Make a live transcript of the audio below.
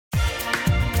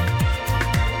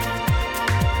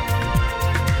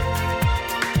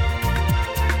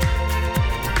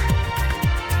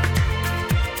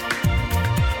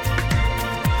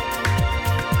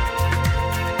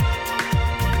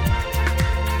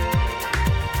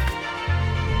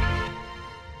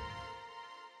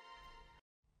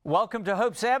Welcome to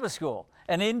Hope Sabbath School,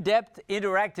 an in-depth,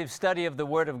 interactive study of the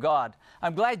Word of God.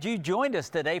 I'm glad you joined us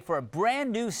today for a brand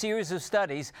new series of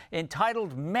studies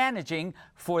entitled Managing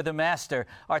for the Master.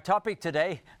 Our topic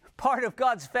today, part of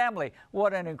God's family.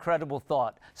 What an incredible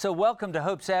thought. So welcome to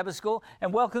Hope Sabbath School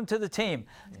and welcome to the team.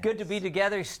 It's good to be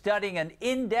together studying an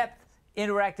in-depth,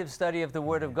 interactive study of the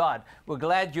Word of God. We're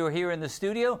glad you're here in the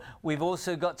studio. We've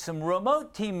also got some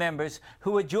remote team members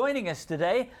who are joining us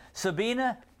today.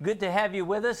 Sabina, good to have you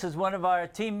with us as one of our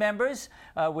team members.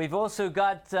 We've also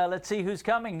got, let's see who's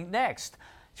coming next.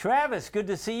 Travis, good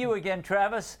to see you again,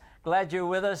 Travis. Glad you're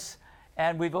with us.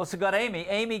 And we've also got Amy.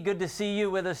 Amy, good to see you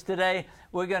with us today.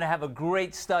 We're going to have a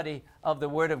great study of the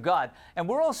Word of God. And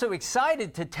we're also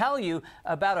excited to tell you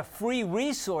about a free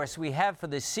resource we have for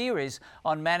this series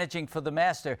on Managing for the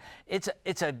Master. It's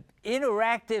an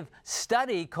interactive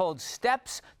study called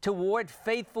Steps Toward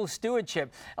Faithful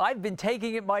Stewardship. I've been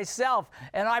taking it myself,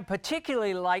 and I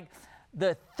particularly like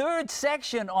the third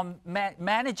section on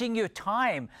managing your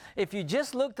time. If you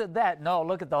just looked at that, no,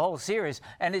 look at the whole series,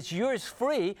 and it's yours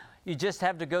free. You just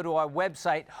have to go to our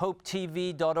website,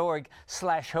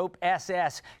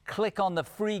 hopetv.org/hopeSS, click on the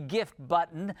free gift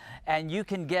button, and you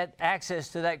can get access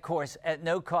to that course at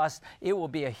no cost. It will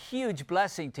be a huge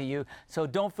blessing to you. So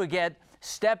don't forget,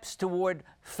 Steps Toward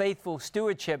Faithful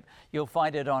Stewardship. You'll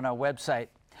find it on our website.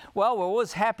 Well, we're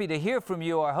always happy to hear from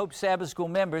you, our Hope Sabbath School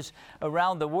members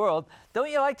around the world. Don't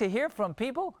you like to hear from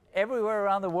people everywhere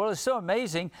around the world? It's so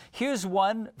amazing. Here's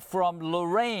one from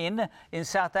Lorraine in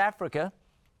South Africa.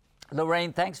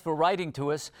 Lorraine, thanks for writing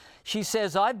to us. She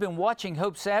says, I've been watching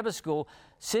Hope Sabbath School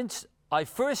since I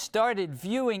first started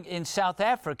viewing in South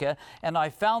Africa, and I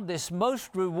found this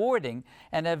most rewarding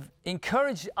and have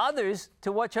encouraged others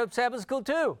to watch Hope Sabbath School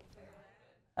too.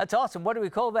 That's awesome. What do we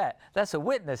call that? That's a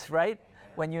witness, right?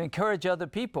 When you encourage other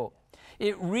people.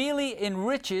 It really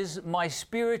enriches my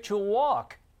spiritual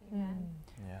walk. Yes.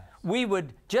 We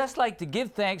would just like to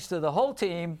give thanks to the whole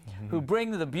team who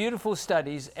bring the beautiful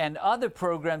studies and other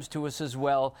programs to us as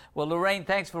well. Well, Lorraine,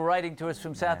 thanks for writing to us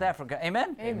from South Africa.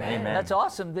 Amen? Amen. That's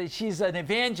awesome that she's an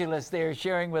evangelist there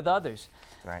sharing with others.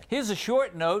 Right. Here's a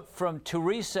short note from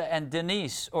Teresa and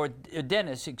Dennis, in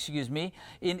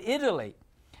Italy.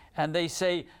 And they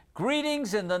say,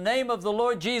 greetings in the name of the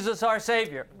Lord Jesus, our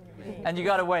Savior. And you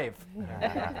got to wave.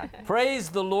 Praise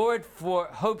the Lord for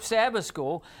Hope Sabbath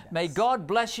School. Yes. May God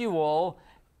bless you all.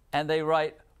 And they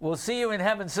write, we'll see you in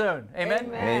heaven soon.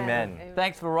 Amen? Amen.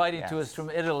 Thanks for writing to us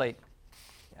from Italy.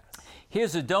 Yes.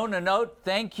 Here's a donor note.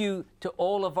 Thank you to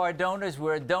all of our donors.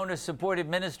 We're a donor-supported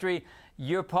ministry.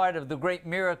 You're part of the great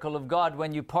miracle of God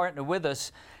when you partner with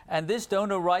us. And this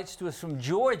donor writes to us from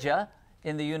Georgia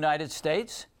in the United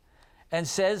States and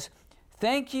says,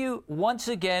 thank you once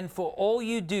again for all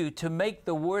you do to make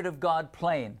the Word of God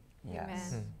plain.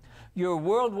 Yes. Your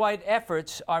worldwide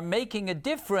efforts are making a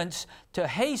difference to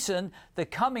hasten the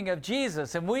coming of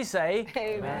Jesus. And we say,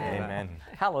 Amen. Amen.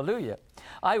 Hallelujah.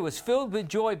 I was filled with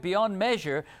joy beyond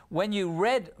measure when you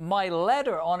read my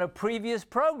letter on a previous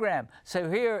program. So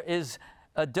here is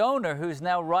a donor who's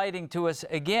now writing to us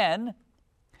again.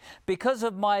 Because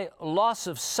of my loss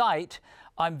of sight,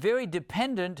 I'm very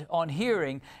dependent on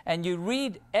hearing, and you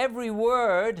read every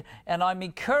word, and I'm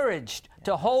encouraged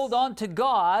to hold on to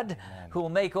God, who will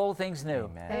make all things new.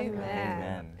 Amen.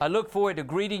 Amen. I look forward to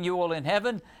greeting you all in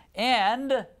heaven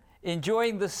and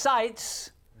enjoying the sights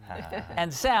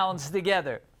and sounds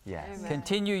together. Yes. Amen.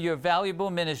 Continue your valuable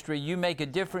ministry. You make a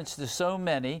difference to so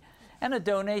many. And a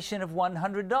donation of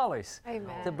 $100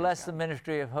 Amen. to bless the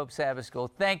ministry of Hope Sabbath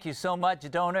School. Thank you so much,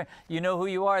 donor. You know who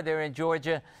you are there in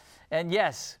Georgia. And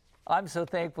yes, I'm so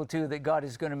thankful too that God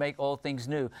is going to make all things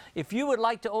new. If you would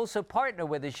like to also partner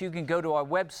with us, you can go to our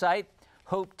website,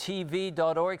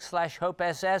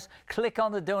 hopetv.org/hopeSS, click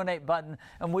on the donate button,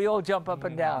 and we all jump up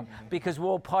and down because we're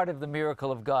all part of the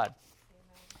miracle of God.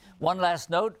 One last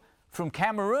note from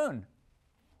Cameroon.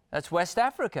 That's West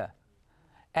Africa.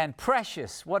 And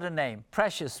Precious, what a name.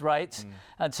 Precious writes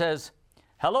and says,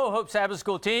 hello, Hope Sabbath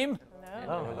School team.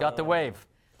 Hello. Oh, got the wave.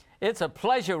 It's a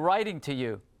pleasure writing to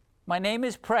you. My name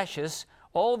is Precious,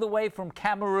 all the way from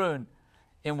Cameroon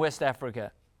in West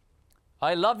Africa.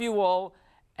 I love you all,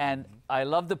 and I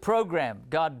love the program.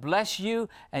 God bless you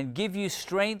and give you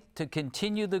strength to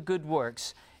continue the good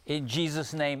works. In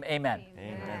Jesus' name, amen.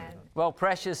 Amen. Well,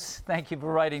 Precious, thank you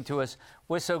for writing to us.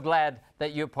 We're so glad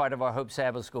that you're part of our Hope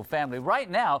Sabbath School family. Right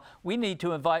now, we need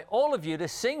to invite all of you to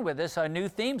sing with us our new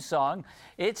theme song.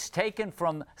 It's taken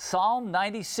from Psalm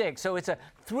 96. So it's a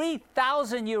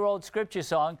 3,000-year-old scripture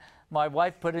song. My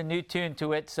wife put a new tune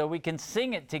to it so we can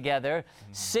sing it together.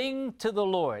 Sing to the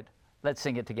Lord. Let's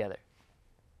sing it together.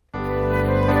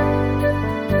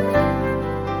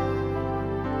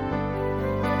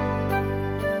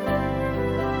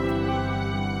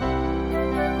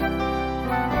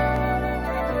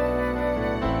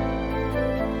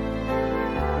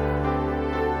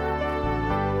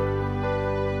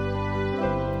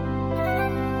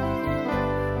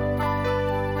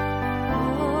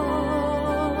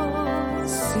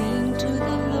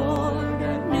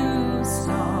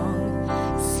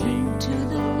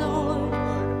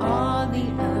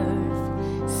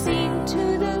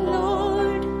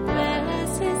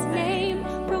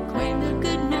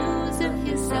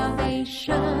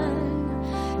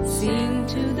 Sing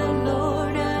to the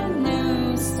Lord a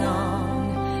new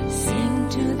song. Sing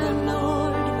to the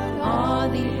Lord, all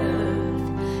the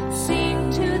earth. Sing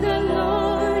to the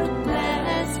Lord,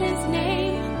 bless his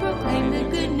name. Proclaim the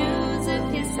good news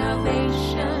of his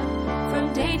salvation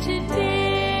from day to day.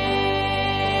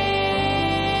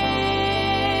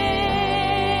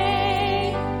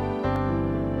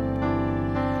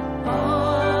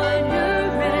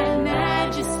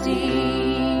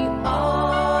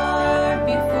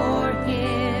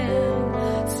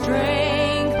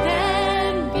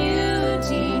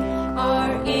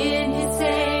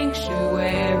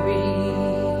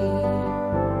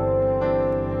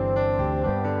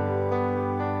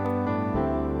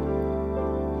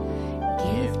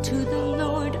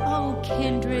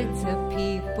 Kindreds of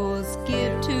peoples,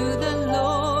 give to the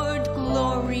Lord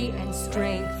glory and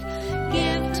strength.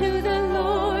 Give to the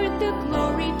Lord the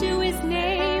glory due his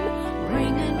name.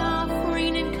 Bring an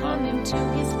offering and come into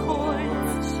his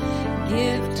courts.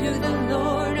 Give to the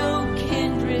Lord, O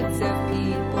kindreds of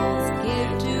peoples.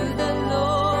 Give to the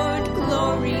Lord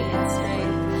glory and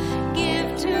strength. Give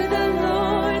to the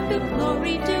Lord the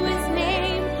glory due his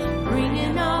name. Bring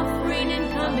an offering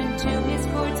and come into his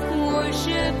courts.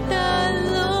 Worship the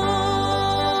Lord.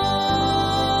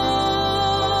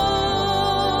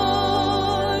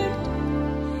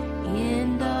 In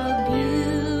the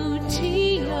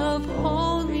beauty of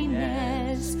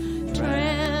holiness,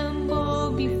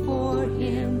 tremble before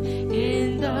him.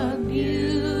 In the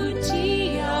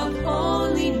beauty of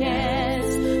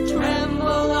holiness,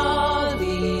 tremble all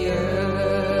the earth.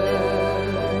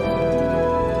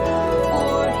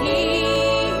 For he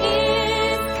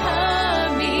is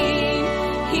coming.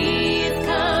 He is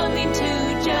coming to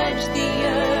judge the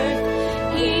earth.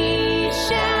 He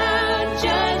shall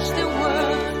judge the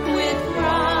world with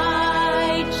righteousness,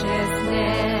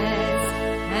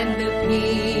 and the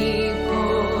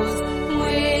peoples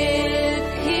with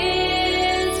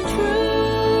his truth.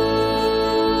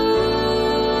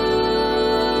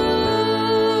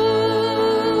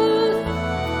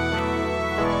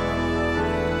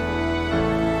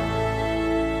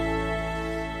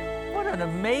 What an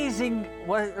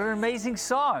amazing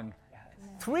song.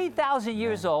 3,000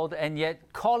 years old, and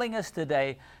yet calling us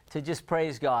today to just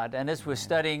praise God. And as we're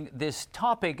studying this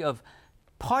topic of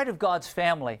part of God's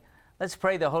family, let's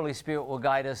pray the Holy Spirit will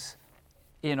guide us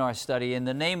in our study. In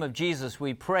the name of Jesus,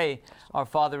 we pray, our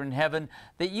Father in heaven,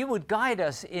 that you would guide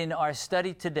us in our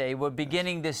study today. We're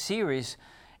beginning this series,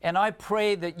 and I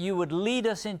pray that you would lead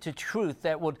us into truth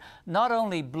that would not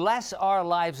only bless our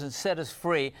lives and set us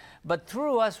free, but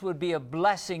through us would be a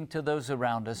blessing to those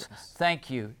around us. Yes. Thank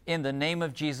you. In the name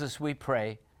of Jesus, we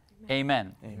pray.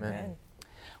 Amen. Amen.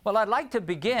 Well, I'd like to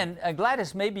begin.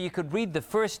 Gladys, maybe you could read the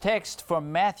first text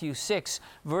from Matthew 6,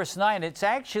 verse 9. It's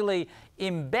actually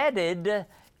embedded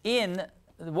in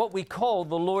what we call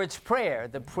the Lord's Prayer,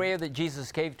 the prayer that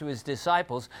Jesus gave to his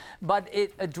disciples, but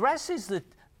it addresses the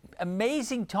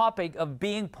amazing topic of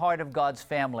being part of God's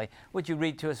family. Would you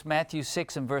read to us Matthew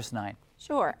 6 and verse 9?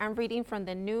 Sure. I'm reading from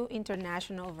the New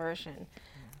International Version.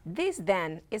 This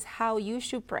then is how you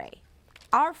should pray.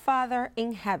 Our Father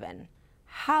in heaven,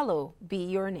 hallowed be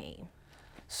your name.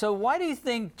 So why do you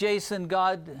think, Jason,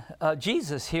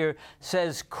 Jesus here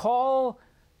says, call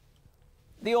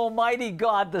the Almighty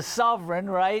God, the sovereign,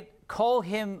 right? Call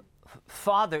him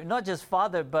Father, not just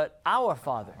Father, but our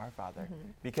Father. Our Father.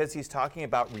 Because he's talking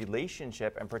about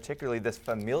relationship, and particularly this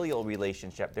familial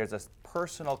relationship. There's a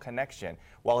personal connection.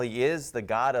 While he is the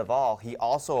God of all, he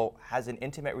also has an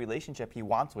intimate relationship he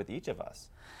wants with each of us.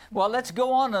 Well, let's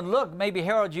go on and look. Maybe,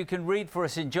 Harold, you can read for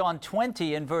us in John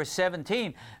 20 and verse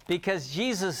 17, because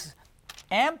Jesus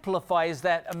amplifies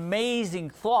that amazing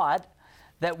thought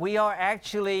that we are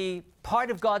actually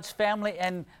part of God's family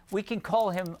and we can call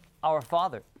him our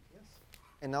Father.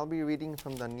 And I'll be reading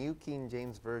from the New King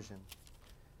James Version.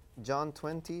 John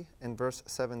 20 and verse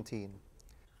 17.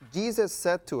 Jesus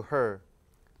said to her,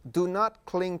 "Do not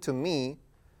cling to me,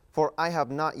 for I have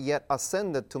not yet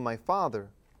ascended to my Father.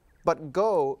 But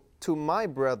go to my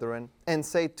brethren and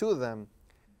say to them,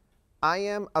 I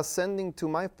am ascending to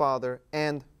my Father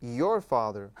and your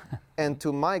Father, and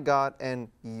to my God and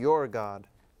your God."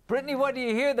 Brittany, what do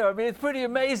you hear there? I mean, it's pretty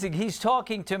amazing. He's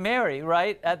talking to Mary,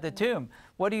 right, at the tomb.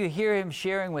 What do you hear him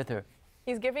sharing with her?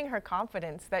 He's giving her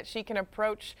confidence that she can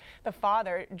approach the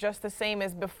Father just the same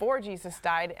as before Jesus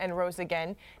died and rose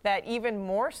again, that even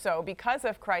more so, because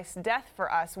of Christ's death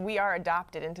for us, we are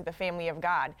adopted into the family of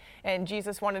God. And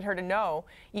Jesus wanted her to know,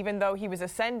 even though he was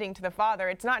ascending to the Father,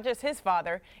 it's not just his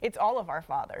Father, it's all of our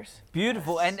fathers.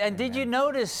 Beautiful. And did you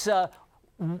notice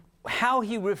how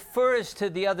he refers to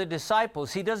the other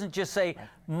disciples. He doesn't just say,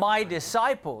 my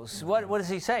disciples. What does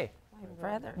he say?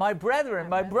 Brother. My brethren,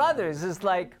 my brothers. It's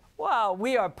like, wow,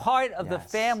 we are part of the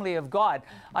family of God.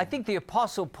 I think the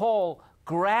Apostle Paul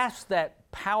grasped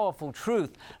that powerful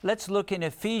truth. Let's look in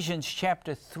Ephesians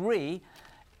chapter 3,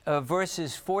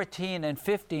 verses 14 and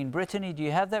 15. Brittany, do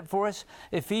you have that for us?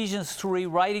 Ephesians 3,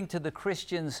 writing to the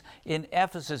Christians in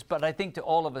Ephesus, but I think to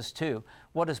all of us too.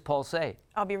 What does Paul say?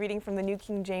 I'll be reading from the New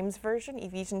King James Version.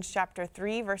 Ephesians chapter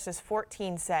 3, verses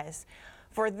 14 says,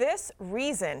 "For this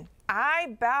reason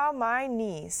I bow my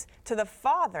knees to the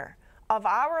Father of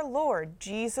our Lord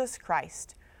Jesus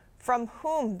Christ, from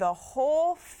whom the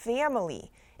whole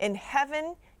family in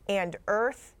heaven and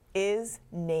earth is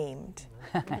named."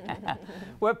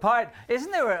 We're part,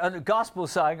 isn't there a gospel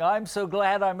song, I'm so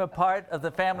glad I'm a part of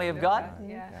the family of God?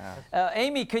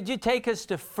 Amy, could you take us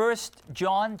to 1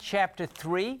 John chapter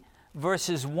 3,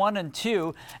 verses 1 and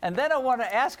 2? And then I want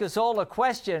to ask us all a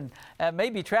question.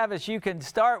 Maybe, Travis, you can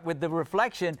start with the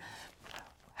reflection.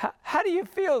 How do you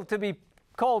feel to be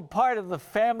called part of the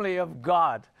family of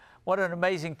God? What an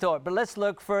amazing thought. But let's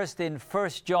look first in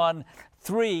 1 John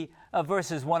 3,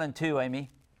 verses 1 and 2, Amy.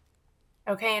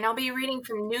 Okay, and I'll be reading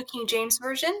from New King James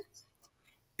Version.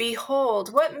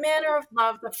 "Behold, what manner of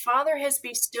love the Father has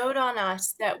bestowed on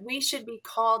us, that we should be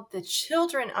called the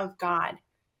children of God.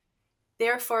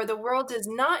 Therefore the world does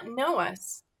not know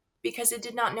us, because it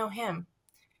did not know him.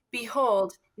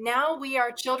 Behold, now we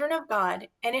are children of God,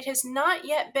 and it has not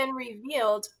yet been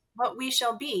revealed what we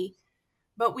shall be.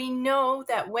 But we know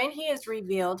that when he is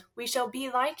revealed, we shall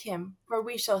be like him, for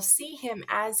we shall see him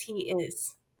as he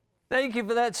is." Thank you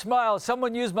for that smile.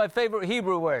 Someone used my favorite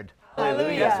Hebrew word.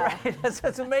 Hallelujah. That's right.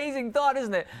 That's an amazing thought,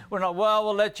 isn't it? We're not, well,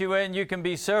 we'll let you in, you can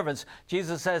be servants.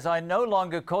 Jesus says, I no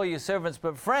longer call you servants,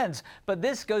 but friends. But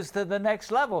this goes to the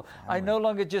next level. I no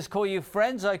longer just call you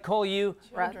friends, I call you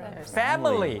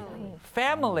family.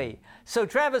 Family. So,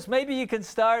 Travis, maybe you can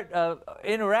start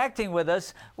interacting with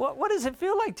us. What does it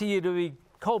feel like to you to be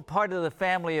called part of the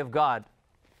family of God?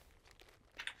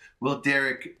 Well,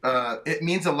 Derek, it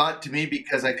means a lot to me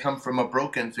because I come from a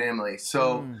broken family.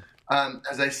 So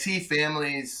as I see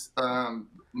families,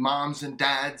 moms and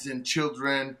dads and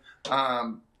children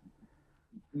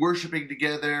worshiping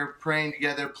together, praying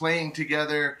together, playing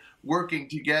together, working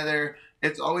together,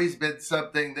 it's always been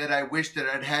something that I wish that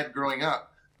I'd had growing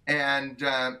up. And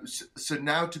so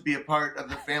now to be a part of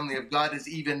the family of God is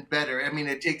even better. I mean,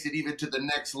 it takes it even to the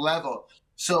next level.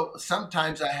 So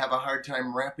sometimes I have a hard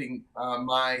time wrapping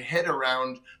my head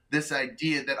around this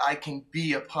idea that I can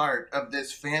be a part of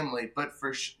this family. But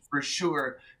for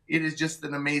sure, it is just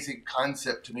an amazing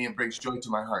concept to me and brings joy to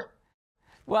my heart.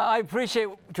 Well, I appreciate,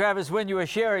 Travis, when you were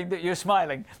sharing that you're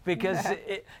smiling, because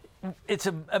it's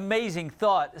an amazing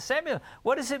thought. Samuel,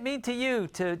 what does it mean to you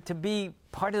to be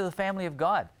part of the family of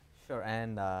God? Sure,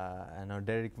 and I know,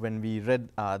 Derek, when we read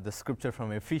the scripture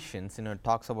from Ephesians, it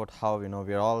talks about how,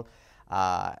 we're all,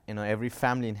 every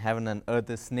family in heaven and earth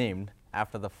is named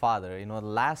after the Father.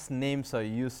 Last names are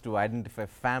used to identify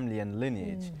family and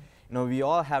lineage. We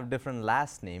all have different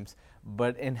last names,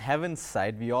 but in heaven's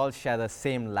side, we all share the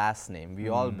same last name. We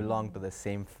all belong to the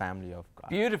same family of God.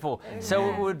 Beautiful. Amen. So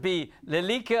it would be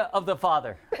Lilika of the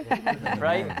Father,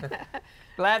 right?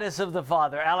 Gladys of the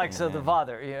Father, Alex of the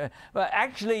Father. Yeah. But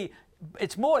actually,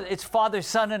 it's Father,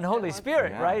 Son, and Holy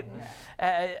Spirit, right?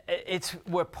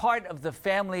 We're part of the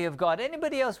family of God.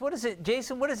 Anybody else? What is it,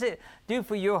 Jason? What does it do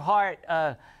for your heart?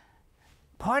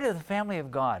 Part of the family of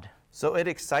God. So it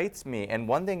excites me. And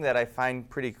one thing that I find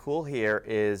pretty cool here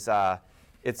is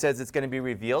it says it's going to be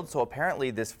revealed. So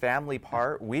apparently this family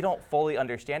part, we don't fully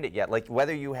understand it yet. Like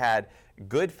whether you had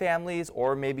good families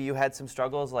or maybe you had some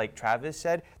struggles like Travis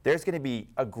said, there's going to be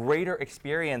a greater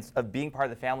experience of being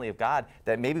part of the family of God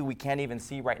that maybe we can't even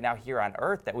see right now here on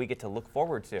earth that we get to look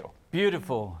forward to.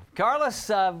 Beautiful.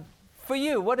 Carlos, for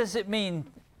you, what does it mean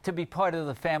to be part of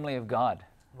the family of God?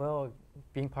 Well,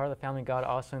 being part of the family of God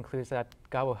also includes that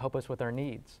God will help us with our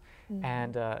needs.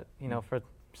 And, for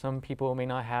some people who may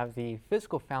not have the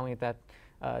physical family that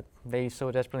they so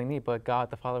desperately need, but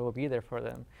God the Father will be there for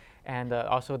them. And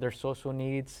also their social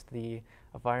needs, the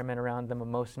environment around them,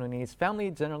 emotional needs.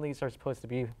 Family generally are supposed to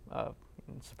be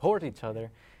support each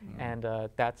other. And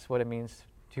that's what it means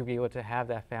to be able to have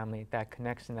that family, that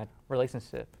connection, that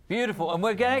relationship. Beautiful. And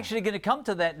we're actually going to come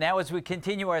to that now as we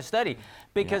continue our study,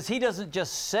 because he doesn't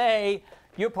just say,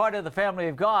 you're part of the family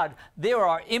of God. There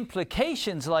are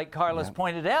implications, like Carlos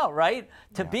pointed out, right,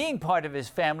 to being part of his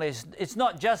family. It's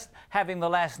not just having the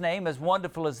last name, as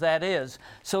wonderful as that is.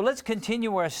 So let's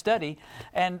continue our study,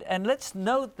 and let's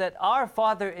note that our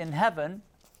Father in heaven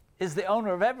is the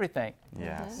owner of everything.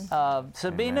 Yes.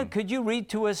 Sabina, Amen. could you read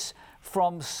to us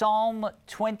from Psalm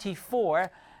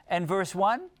 24 and verse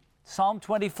 1? Psalm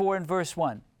 24 and verse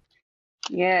 1.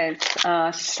 Yes,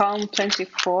 Psalm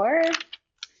 24,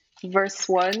 verse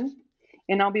 1,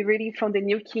 and I'll be reading from the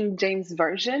New King James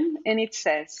Version, and it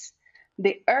says,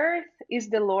 "The earth is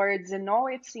the Lord's and all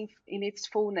its in its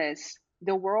fullness,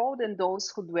 the world and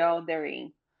those who dwell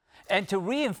therein." And to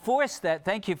reinforce that,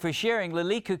 thank you for sharing,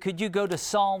 Lalika, could you go to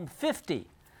Psalm 50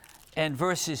 and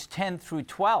verses 10 through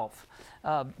 12?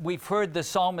 We've heard the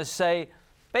psalmist say,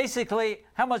 basically,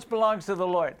 how much belongs to the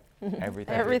Lord?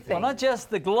 Everything. Everything. Well, not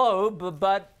just the globe,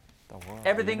 but The world,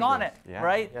 everything the on it, universe. Yeah.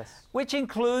 right? Yes. Which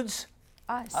includes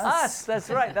Us. us.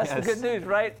 That's right. That's the Yes. good news,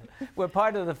 right? We're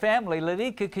part of the family.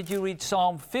 Lalika, could you read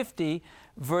Psalm 50,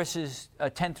 verses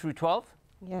 10 through 12?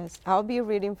 Yes, I'll be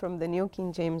reading from the New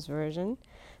King James Version,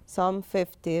 Psalm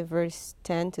 50, verse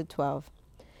 10 to 12.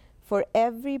 "For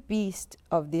every beast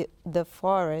of the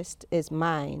forest is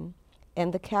mine,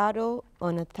 and the cattle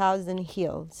on 1,000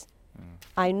 hills.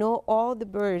 I know all the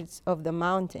birds of the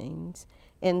mountains,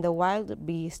 and the wild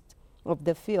beasts of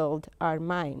the field are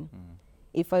mine.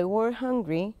 If I were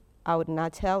hungry, I would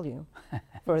not tell you,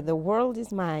 for the world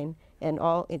is mine and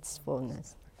all its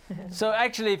fullness." So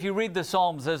actually, if you read the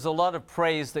Psalms, there's a lot of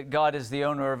praise that God is the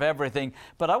owner of everything.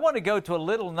 But I want to go to a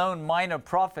little-known minor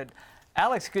prophet.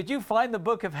 Alex, could you find the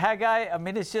book of Haggai? I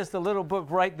mean, it's just a little book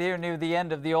right there near the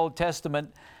end of the Old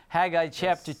Testament. Haggai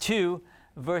chapter 2,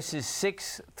 verses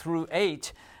 6 through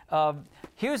 8.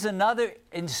 Here's another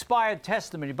inspired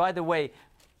testimony. By the way,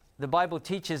 the Bible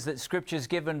teaches that Scripture is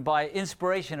given by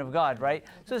inspiration of God, right?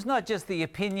 So it's not just the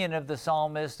opinion of the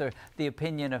psalmist or the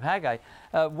opinion of Haggai.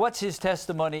 What's his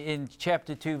testimony in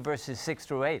chapter 2, verses 6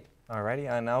 through 8?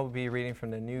 Alrighty, and I'll be reading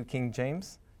from the New King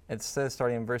James. It says,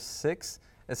 starting in verse 6,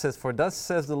 it says, "For thus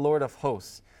says the Lord of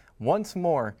hosts, once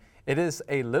more, it is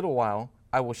a little while,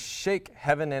 I will shake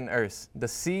heaven and earth, the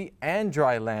sea and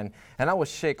dry land, and I will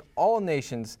shake all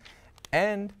nations,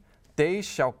 and they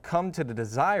shall come to the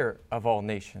desire of all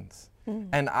nations.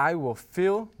 And I will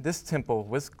fill this temple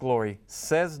with glory,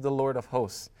 says the Lord of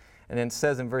hosts." And then it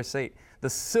says in verse 8, "The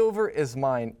silver is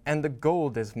mine, and the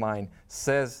gold is mine,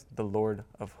 says the Lord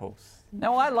of hosts."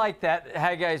 Now, I like that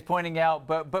Haggai is pointing out,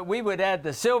 but we would add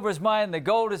the silver's mine, the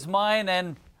gold is mine,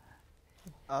 and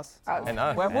Us. And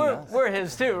us. well, we're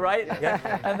his too, right?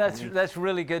 And that's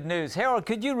really good news. Harold,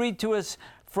 could you read to us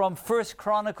from 1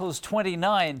 Chronicles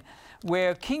 29,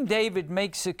 where King David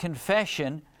makes a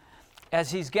confession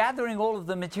as he's gathering all of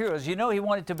the materials. You know, he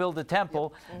wanted to build a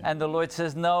temple, and the Lord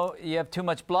says, "No, you have too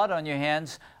much blood on your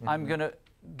hands. I'm going to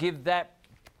give that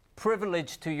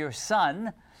privilege to your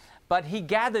son." But he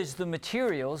gathers the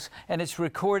materials, and it's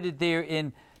recorded there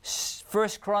in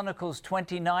 1 Chronicles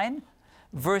 29,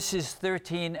 verses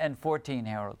 13 and 14,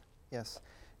 Harold. Yes.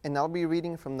 And I'll be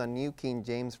reading from the New King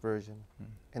James Version.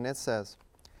 And it says,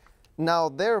 "Now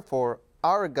therefore,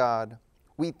 our God,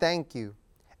 we thank you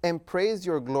and praise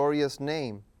your glorious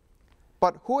name.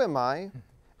 But who am I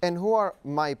and who are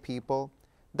my people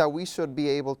that we should be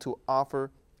able to offer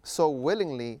so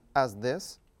willingly as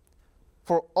this?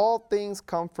 For all things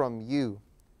come from you,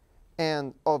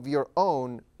 and of your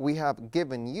own we have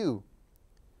given you.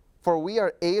 For we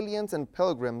are aliens and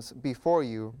pilgrims before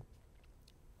you,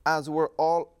 as were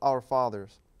all our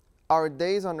fathers. Our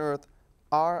days on earth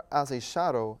are as a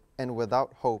shadow and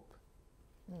without hope."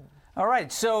 All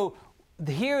right, so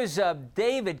here's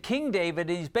David, King David,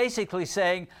 and he's basically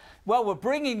saying, well, we're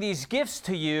bringing these gifts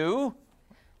to you.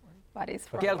 But it's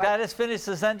from Gail, let us finish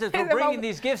the sentence. We're bringing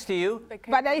these gifts to you.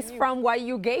 but it's from what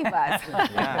you gave us.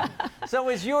 So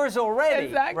it's yours already,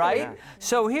 Exactly. right? Yeah.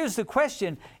 So here's the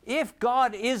question. If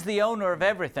God is the owner of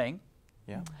everything,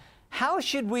 Yeah. how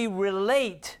should we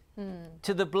relate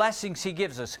to the blessings he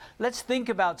gives us? Let's think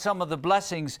about some of the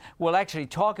blessings. We'll actually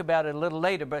talk about it a little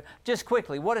later, but just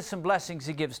quickly, what are some blessings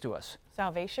he gives to us?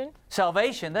 Salvation.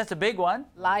 Salvation, that's a big one.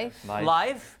 Life.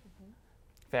 Life,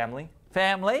 Family.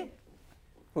 family,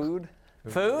 Food.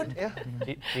 food,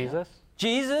 Jesus.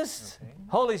 Jesus,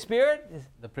 Holy Spirit,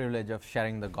 The privilege of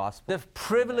sharing the gospel. the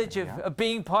privilege of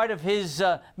being part of his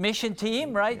mission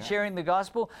team, right? Sharing the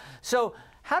gospel. So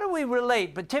how do we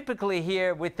relate? But typically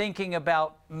here we're thinking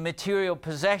about material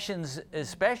possessions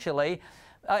especially.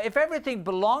 If everything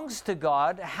belongs to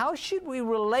God, how should we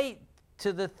relate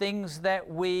to the things that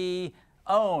we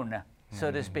own,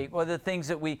 so to speak, or the things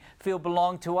that we feel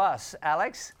belong to us?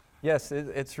 Alex? Yes,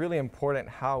 it's really important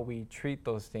how we treat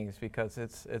those things, because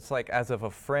it's like as if a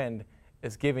friend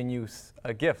is giving you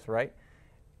a gift, right?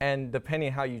 And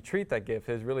depending how you treat that gift,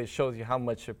 it really shows you how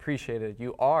much appreciated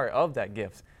you are of that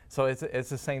gift. So it's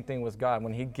the same thing with God.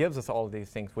 When he gives us all of these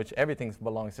things, which everything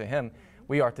belongs to him,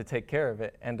 we are to take care of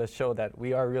it and to show that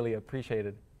we are really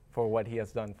appreciated for what he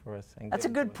has done for us. That's a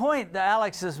good point that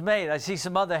Alex has made. I see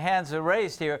some other hands are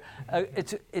raised here.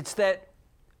 It's that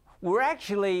we're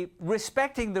actually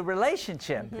respecting the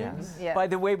relationship by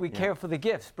the way we care for the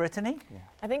gifts. Brittany?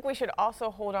 I think we should also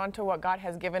hold on to what God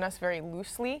has given us very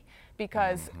loosely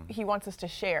because he wants us to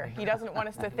share. He doesn't want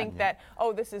us to think that,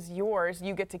 oh, this is yours,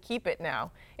 you get to keep it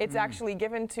now. It's actually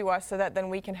given to us so that then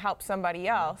we can help somebody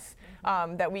else,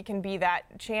 that we can be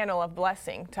that channel of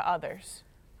blessing to others.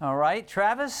 All right,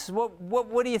 Travis,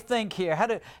 what do you think here?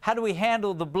 How do we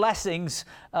handle the blessings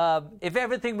if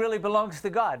everything really belongs to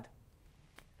God?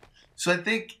 So I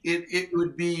think it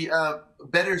would be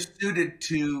better suited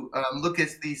to look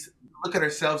at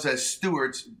ourselves as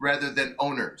stewards rather than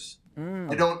owners.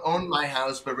 I don't own my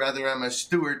house, but rather I'm a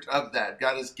steward of that.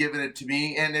 God has given it to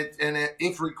me, and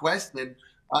if requested,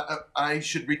 I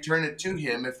should return it to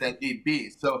him if that need be.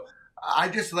 So I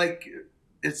just like,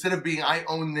 instead of being I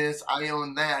own this, I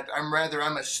own that,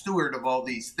 I'm a steward of all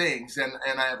these things, and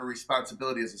I have a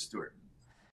responsibility as a steward.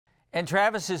 And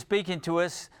Travis is speaking to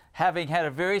us, having had a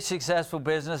very successful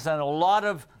business and a lot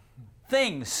of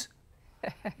things,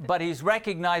 but he's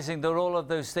recognizing that all of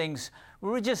those things,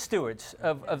 we're just stewards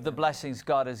of the blessings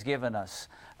God has given us.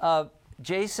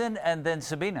 Jason and then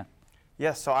Sabina.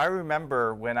 Yes, so I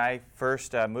remember when I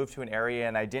first moved to an area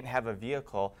and I didn't have a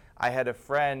vehicle, I had a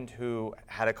friend who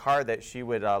had a car that she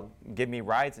would give me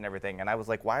rides and everything. And I was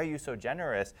like, why are you so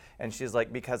generous? And she's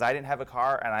like, because I didn't have a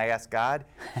car and I asked God,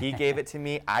 he gave it to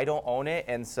me, I don't own it.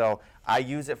 And so I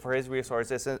use it for his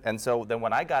resources. And so then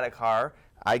when I got a car,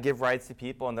 I give rides to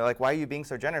people and they're like, why are you being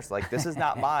so generous? Like, this is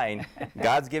not mine.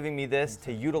 God's giving me this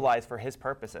to utilize for his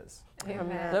purposes.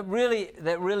 Amen. That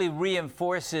really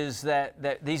reinforces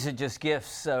that these are just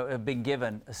gifts have been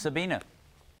given. Sabina.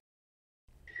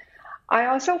 I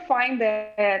also find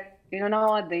that,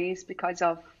 nowadays, because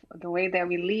of the way that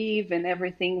we live and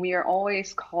everything, we are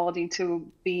always called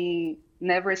into being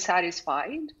never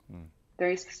satisfied. There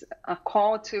is a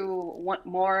call to want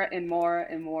more and more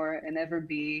and more and never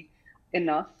be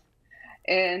enough.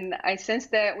 And I sense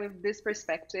that with this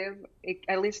perspective,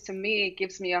 at least to me, it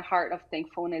gives me a heart of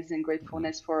thankfulness and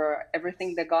gratefulness for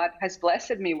everything that God has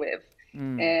blessed me with.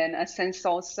 And a sense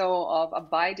also of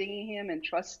abiding in him and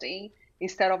trusting,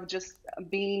 instead of just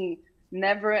being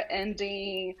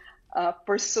never-ending,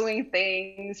 pursuing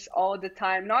things all the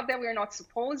time. Not that we're not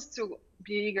supposed to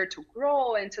be eager to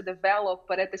grow and to develop,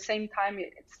 but at the same time,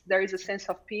 there is a sense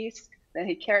of peace that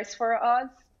he cares for us,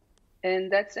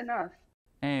 and that's enough.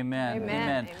 Amen.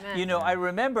 Amen. I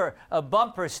remember a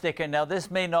bumper sticker. Now, this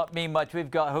may not mean much.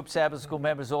 We've got Hope Sabbath School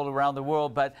members all around the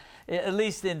world, but at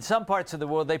least in some parts of the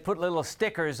world, they put little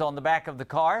stickers on the back of the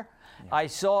car. I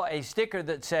saw a sticker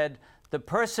that said, the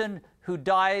person who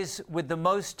dies with the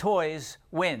most toys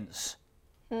wins.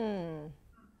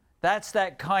 That's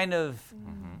that kind of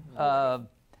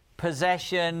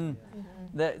possession,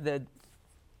 the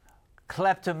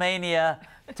kleptomania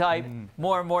type,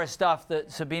 more and more stuff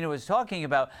that Sabina was talking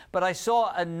about. But I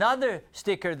saw another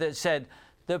sticker that said,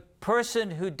 the person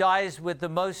who dies with the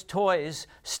most toys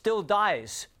still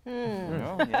dies.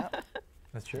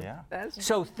 That's true.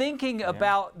 So thinking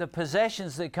about the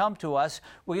possessions that come to us,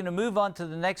 we're going to move on to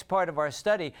the next part of our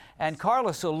study. And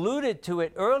Carlos alluded to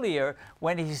it earlier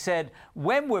when he said,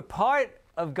 when we're part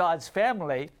of God's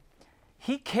family,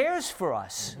 he cares for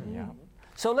us.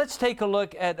 So let's take a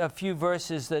look at a few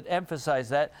verses that emphasize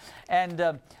that.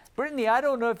 And Brittany, I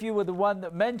don't know if you were the one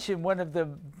that mentioned one of the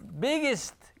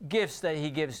biggest gifts that he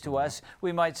gives to us.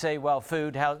 We might say, well,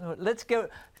 food, how. Let's go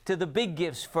to the big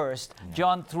gifts first.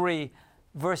 John 3,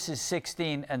 verses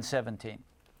 16 and 17.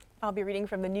 I'll be reading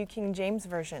from the New King James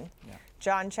Version.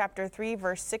 John chapter 3,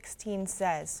 verse 16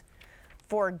 says,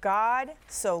 "For God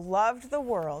so loved the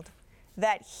world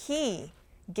that he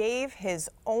gave his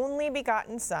only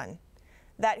begotten Son,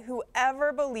 that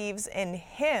whoever believes in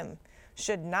him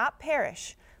should not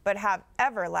perish, but have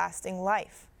everlasting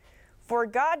life. For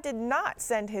God did not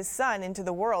send his Son into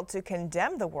the world to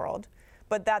condemn the world,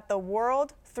 but that the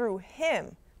world through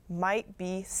him might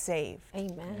be saved."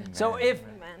 Amen. So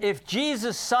if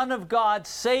Jesus, Son of God,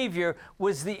 Savior,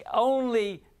 was the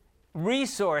only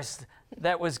resource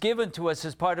that was given to us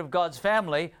as part of God's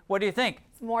family, what do you think?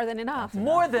 It's more than enough.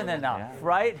 More than enough,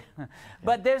 right?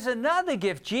 But there's another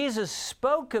gift Jesus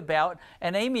spoke about.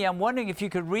 And Amy, I'm wondering if you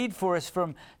could read for us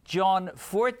from John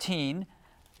 14,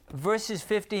 verses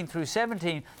 15 through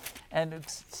 17. And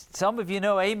some of you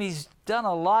know Amy's done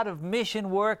a lot of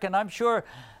mission work, and I'm sure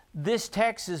this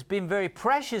text has been very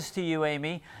precious to you,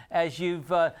 Amy, as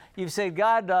you've said,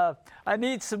 God, I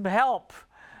need some help.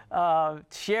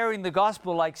 sharing the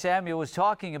gospel like Samuel was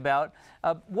talking about,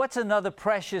 what's another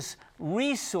precious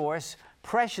resource,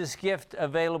 precious gift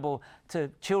available to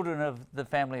children of the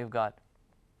family of God?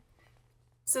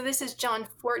 So this is John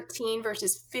 14,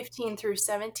 verses 15 through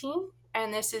 17,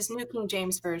 and this is New King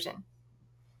James Version.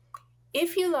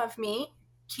 If you love me,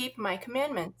 keep my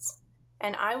commandments,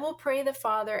 and I will pray the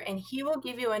Father, and he will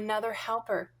give you another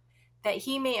helper, that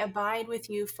he may abide with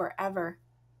you forever,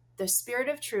 the Spirit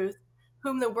of truth,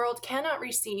 whom the world cannot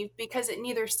receive, because it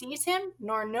neither sees him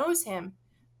nor knows him,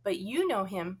 but you know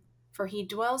him, for he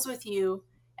dwells with you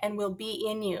and will be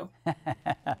in you.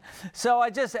 So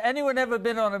anyone ever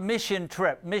been on a mission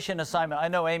trip, mission assignment? I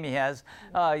know Amy has.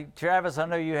 Travis, I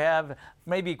know you have.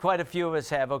 Maybe quite a few of us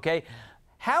have, okay?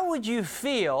 How would you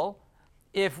feel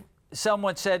if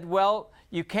someone said, well,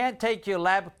 you can't take your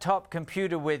laptop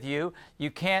computer with you, you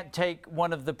can't take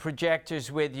one of the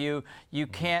projectors with you, you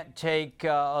can't take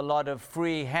a lot of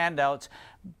free handouts,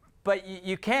 but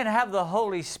you can't have the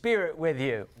Holy Spirit with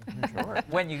you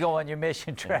when you go on your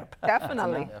mission trip?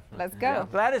 Definitely. Let's go.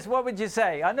 Gladys, what would you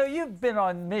say? I know you've been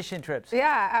on mission trips.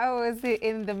 Yeah, I was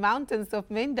in the mountains of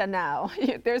Mindanao.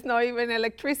 There's not even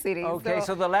electricity. Okay,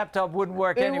 so the laptop wouldn't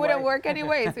work anyway. It wouldn't work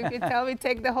anyway. So if you tell me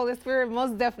take the Holy Spirit,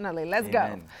 most definitely. Let's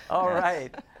go. All right.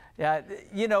 Yeah,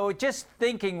 you know, just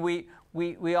thinking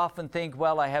we often think,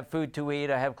 well, I have food to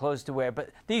eat, I have clothes to wear, but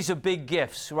these are big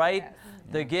gifts, right? Yes.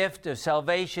 The gift of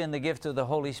salvation, the gift of the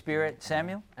Holy Spirit.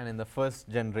 Samuel? And in the first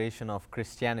generation of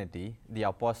Christianity, the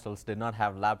apostles did not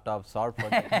have laptops or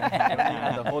projectors. They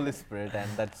had the Holy Spirit,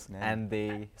 and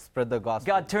they spread the gospel.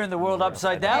 God turned the world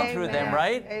upside down through them,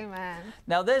 right? Amen.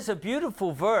 Now, there's a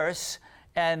beautiful verse,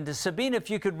 and Sabina, if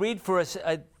you could read for us,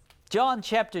 John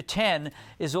chapter 10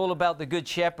 is all about the Good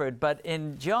Shepherd, but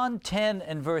in John 10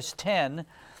 and verse 10,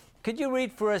 could you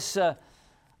read for us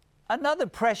another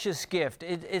precious gift?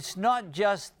 It's not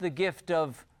just the gift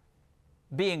of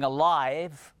being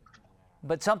alive,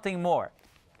 but something more.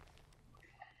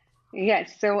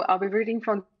 Yes, so I'll be reading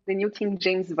from the New King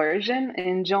James Version,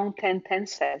 and John 10:10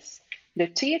 says, "The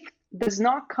thief does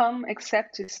not come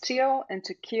except to steal and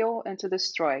to kill and to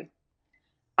destroy.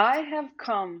 I have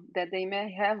come that they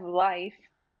may have life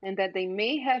and that they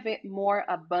may have it more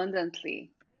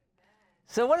abundantly."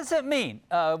 So what does that mean?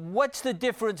 What's the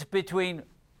difference between,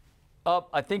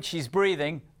 I think she's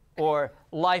breathing, or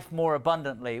life more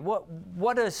abundantly?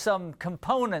 What are some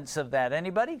components of that?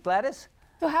 Anybody? Gladys?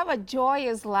 To have a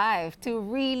joyous life, to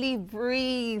really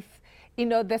breathe,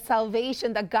 the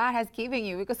salvation that God has given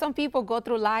you. Because some people go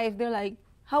through life, they're like,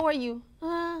 how are you?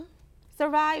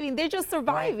 Surviving. They're just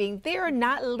surviving. Right. They are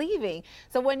not living.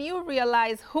 So when you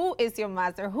realize who is your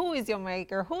master, who is your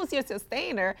maker, who's your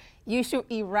sustainer, you should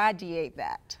irradiate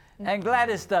that. And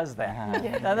Gladys does that.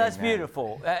 Yeah. Now that's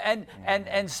beautiful.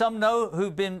 And some know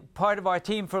who've been part of our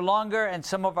team for longer, and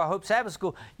some of our Hope Sabbath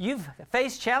School, you've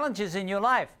faced challenges in your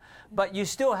life, but you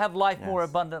still have life more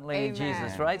abundantly in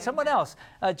Jesus, right? Amen. Someone else.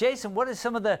 Jason, what are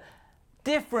some of the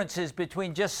differences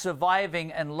between just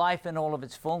surviving and life in all of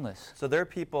its fullness? So there are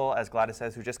people, as Gladys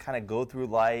says, who just kind of go through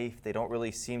life. They don't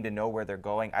really seem to know where they're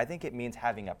going. I think it means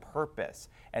having a purpose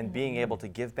and being able to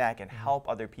give back and help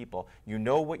other people. You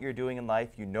know what you're doing in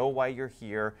life, you know why you're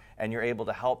here, and you're able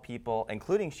to help people,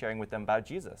 including sharing with them about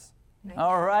Jesus.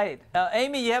 All right.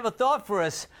 Amy, you have a thought for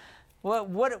us.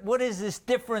 What is this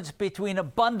difference between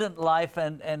abundant life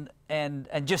and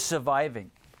just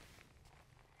surviving?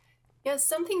 Yeah,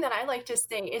 something that I like to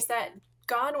say is that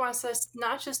God wants us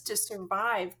not just to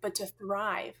survive, but to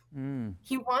thrive.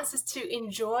 He wants us to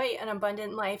enjoy an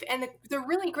abundant life. And the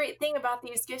really great thing about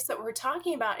these gifts that we're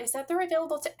talking about is that they're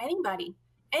available to anybody,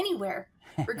 anywhere,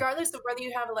 regardless of whether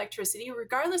you have electricity,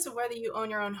 regardless of whether you own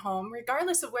your own home,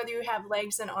 regardless of whether you have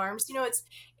legs and arms.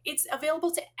 It's available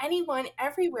to anyone,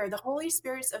 everywhere. The Holy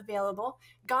Spirit's available.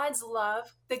 God's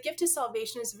love, the gift of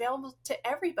salvation is available to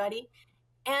everybody.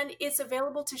 And it's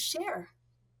available to share.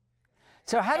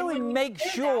 So how do we make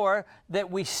sure that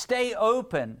we stay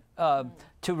open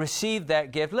to receive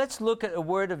that gift? Let's look at a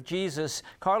word of Jesus.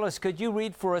 Carlos, could you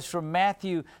read for us from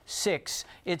Matthew 6?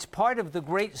 It's part of the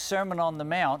great Sermon on the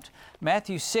Mount.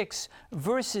 Matthew 6,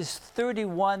 verses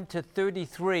 31 to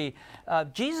 33.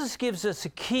 Jesus gives us a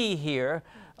key here,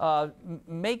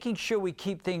 making sure we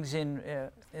keep things in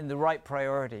the right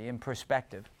priority, in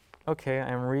perspective. Okay,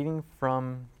 I'm reading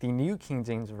from the New King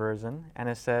James Version, and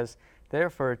it says,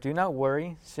 "Therefore do not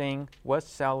worry, saying, what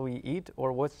shall we eat,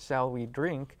 or what shall we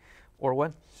drink, or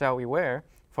what shall we wear?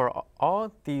 For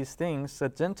all these things the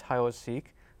Gentiles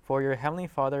seek, for your heavenly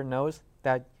Father knows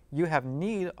that you have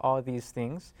need of all these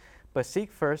things. But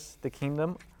seek first the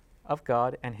kingdom of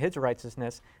God and his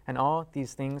righteousness, and all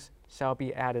these things shall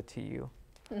be added to you."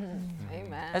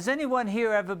 Amen. Has anyone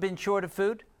here ever been short of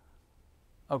food?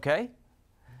 Okay.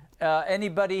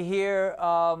 Anybody here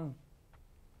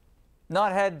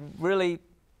not had really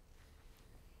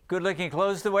good-looking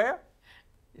clothes to wear?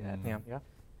 Yeah.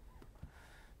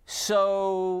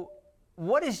 So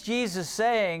what is Jesus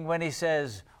saying when he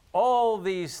says, all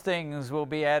these things will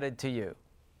be added to you?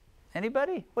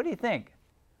 Anybody? What do you think?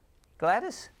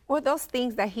 Gladys? Well, those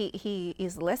things that he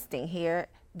is listing here,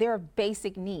 they're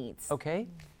basic needs. Okay.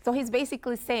 So he's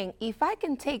basically saying, if I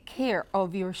can take care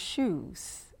of your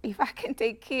shoes, if I can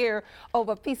take care of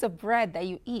a piece of bread that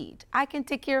you eat, I can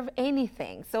take care of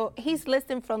anything. So he's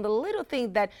listing from the little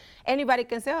things that anybody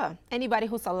can say, oh, anybody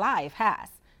who's alive has.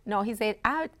 No, he said,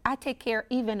 I take care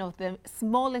even of the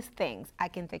smallest things. I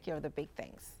can take care of the big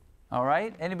things. All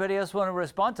right. Anybody else want to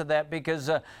respond to that? Because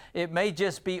it may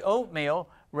just be oatmeal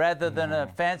rather than a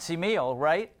fancy meal,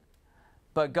 right?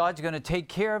 But God's going to take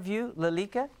care of you.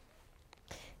 Lalika?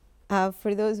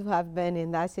 For those who have been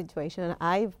in that situation,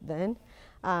 I've been,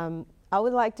 I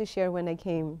would like to share when I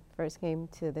first came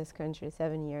to this country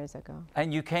 7 years ago.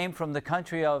 And you came from the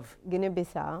country of?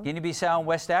 Guinea-Bissau. Guinea-Bissau in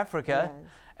West Africa. Yes.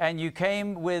 And you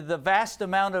came with a vast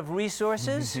amount of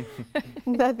resources?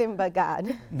 Nothing but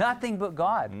God. Nothing but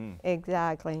God.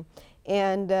 Exactly.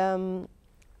 And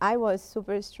I was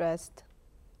super stressed.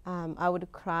 I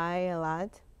would cry a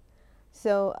lot.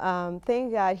 So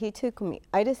thank God he took me.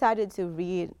 I decided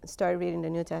to start reading the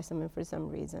New Testament for some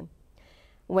reason.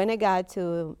 When I got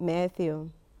to Matthew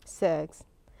 6,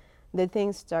 the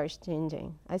things started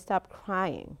changing. I stopped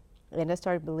crying and I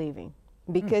started believing.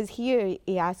 Because here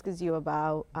he asks you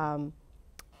about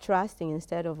trusting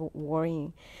instead of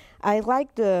worrying. I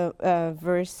like the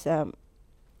verse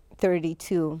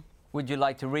 32. Would you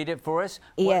like to read it for us?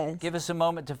 Yes. Give us a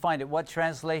moment to find it. What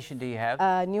translation do you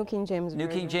have? New King James New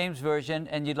Version. King James Version,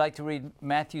 and you'd like to read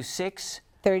Matthew 6?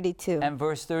 32. And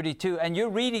verse 32. And you're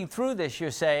reading through this, you're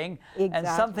saying, and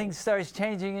Exactly. something starts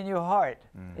changing in your heart.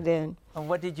 It did. And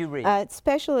what did you read?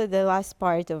 Especially the last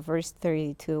part of verse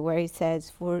 32, where it says,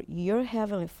 "For your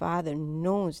heavenly Father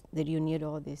knows that you need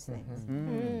all these things."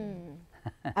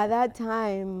 At that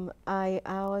time, I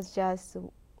was just,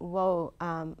 whoa,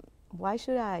 why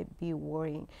should I be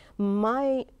worrying?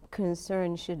 My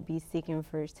concern should be seeking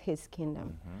first his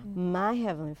kingdom. My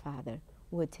heavenly Father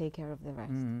would take care of the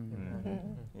rest.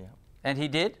 Yeah. And he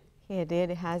did? He did.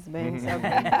 It has been so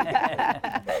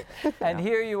good. And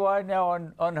here you are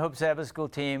now on Hope Sabbath School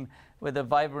team with a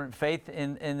vibrant faith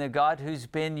in the God who's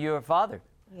been your Father.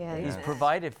 Yeah, He's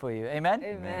provided for you. Amen?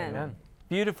 Amen.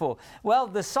 Beautiful. Well,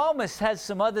 the psalmist has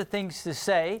some other things to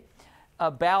say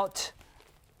about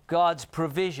God's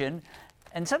provision.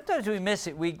 And sometimes we miss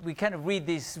it. We kind of read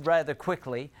these rather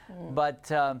quickly. But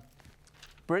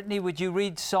Brittany, would you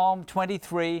read Psalm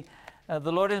 23?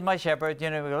 The Lord is my shepherd. You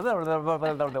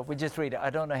know, we just read it. I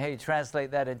don't know how you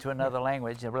translate that into another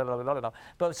language.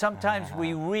 But sometimes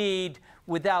we read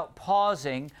without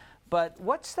pausing. But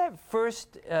what's that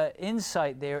first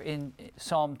insight there in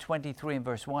Psalm 23 and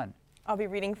verse 1? I'll be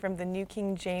reading from the New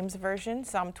King James Version.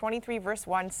 Psalm 23 verse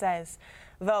 1 says,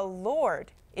 "The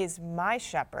Lord is my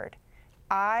shepherd.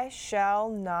 I shall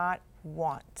not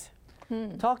want."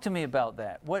 Talk to me about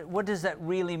that. What does that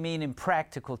really mean in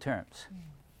practical terms?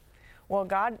 Well,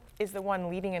 God is the one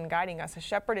leading and guiding us. A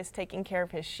shepherd is taking care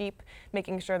of his sheep,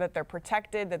 making sure that they're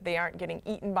protected, that they aren't getting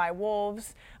eaten by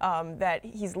wolves, that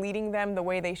he's leading them the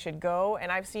way they should go. And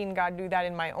I've seen God do that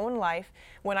in my own life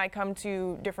when I come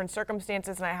to different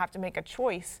circumstances and I have to make a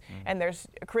choice and there's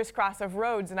a crisscross of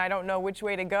roads and I don't know which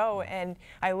way to go. And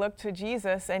I look to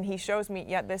Jesus and he shows me,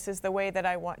 yeah, this is the way that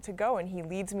I want to go. And he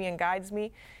leads me and guides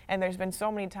me. And there's been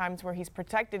so many times where he's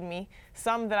protected me,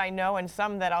 some that I know and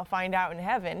some that I'll find out in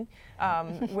heaven,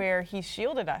 where he's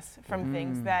shielded us from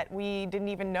things that we didn't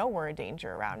even know were a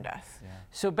danger around us. Yeah.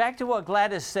 So back to what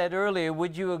Gladys said earlier,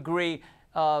 would you agree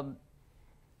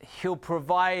he'll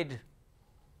provide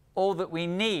all that we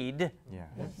need? Yeah.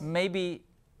 Maybe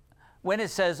when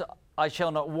it says, I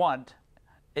shall not want,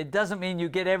 it doesn't mean you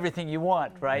get everything you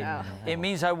want, right? No. It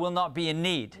means I will not be in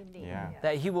need. Yeah.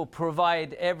 That he will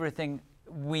provide everything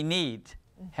we need.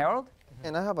 Harold?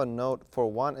 And I have a note for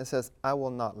one. It says, I will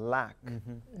not lack.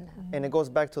 And it goes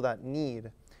back to that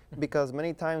need. Because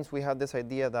many times we have this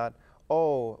idea that,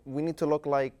 oh, we need to look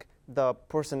like the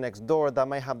person next door that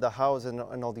might have the house and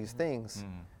all these things.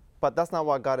 But that's not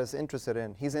what God is interested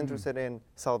in. He's interested in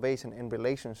salvation, in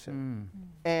relationship.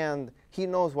 And he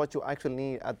knows what you actually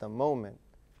need at the moment.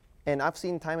 And I've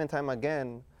seen time and time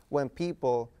again when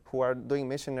people who are doing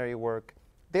missionary work,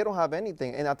 they don't have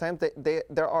anything. And at times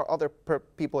there are other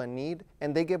people in need,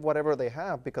 and they give whatever they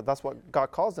have because that's what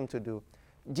God calls them to do.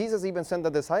 Jesus even sent the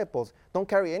disciples, don't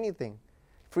carry anything.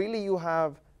 freely you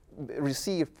have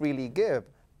received, freely give.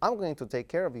 I'm going to take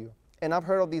care of you. And I've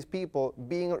heard of these people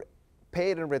being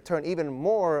paid in return even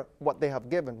more what they have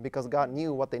given, because God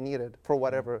knew what they needed for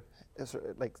whatever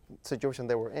situation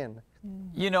they were in.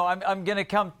 You know, I'm going to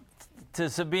come to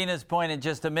Sabina's point in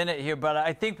just a minute here, but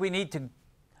I think we need to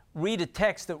read a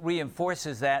text that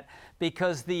reinforces that,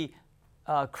 because the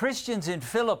Christians in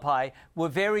Philippi were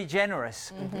very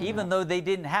generous, even though they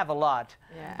didn't have a lot.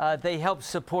 Yeah. They helped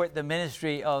support the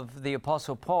ministry of the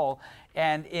Apostle Paul.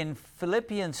 And in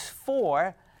Philippians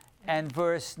 4 and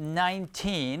verse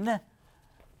 19,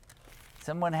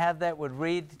 someone have that would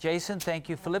read? Jason, thank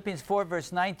you. Philippians 4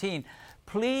 verse 19.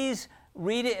 Please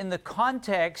read it in the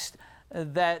context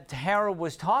that Harold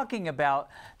was talking about,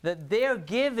 that they're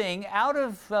giving out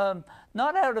of,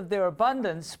 not out of their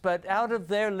abundance, but out of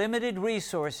their limited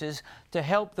resources to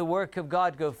help the work of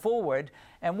God go forward.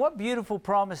 And what beautiful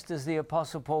promise does the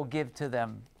Apostle Paul give to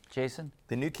them, Jason?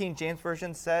 The New King James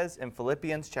Version says in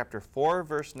Philippians chapter 4,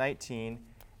 verse 19,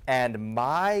 "And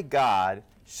my God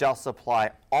shall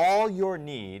supply all your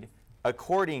need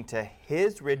according to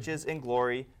his riches in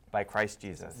glory by Christ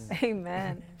Jesus."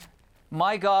 Amen.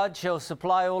 My God shall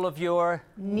supply all of your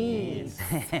Needs.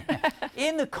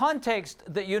 in the context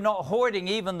that you're not hoarding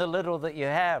even the little that you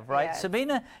have, right? Yes.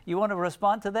 Sabina, you want to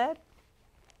respond to that?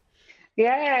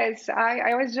 Yes,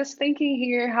 I was just thinking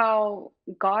here how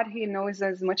God, He knows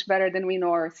us much better than we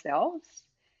know ourselves.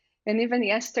 And even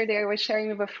yesterday, I was sharing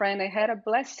with a friend, I had a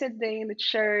blessed day in the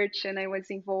church, and I was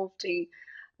involved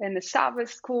in the Sabbath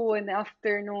school. In the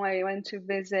afternoon, I went to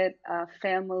visit a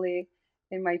family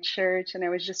in my church, and I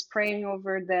was just praying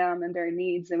over them and their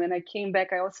needs. And when I came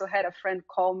back, I also had a friend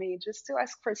call me just to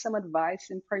ask for some advice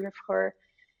and pray with her.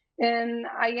 And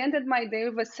I ended my day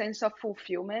with a sense of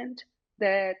fulfillment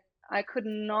that I could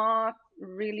not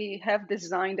really have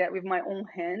designed that with my own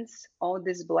hands, all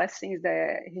these blessings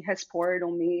that He has poured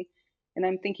on me. And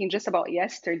I'm thinking just about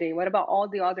yesterday, what about all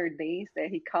the other days that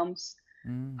He comes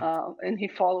and He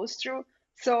follows through?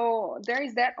 So there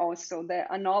is that also,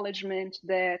 that acknowledgement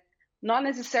that not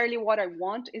necessarily what I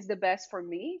want is the best for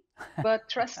me, but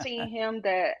trusting Him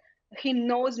that He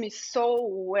knows me so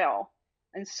well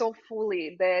and so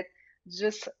fully that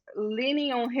just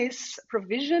leaning on His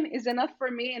provision is enough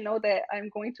for me, and know that I'm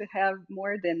going to have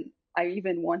more than I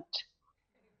even want.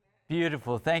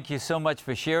 Beautiful. Thank you so much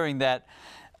for sharing that.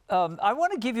 I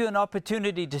want to give you an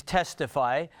opportunity to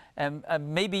testify. And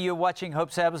maybe you're watching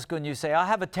Hope Sabbath School and you say, I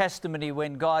have a testimony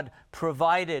when God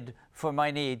provided for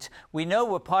my needs. We know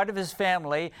we're part of His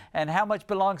family, and how much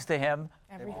belongs to Him?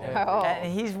 Everything. Oh.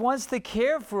 And He wants to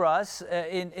care for us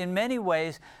in many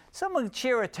ways. Someone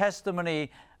share a testimony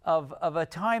of a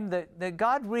time that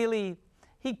God really,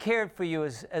 He cared for you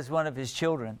as one of His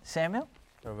children. Samuel?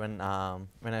 So when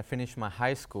I finished my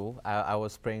high school, I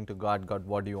was praying to God, God,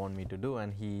 what do you want me to do?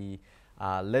 And He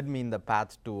led me in the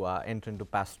path to enter into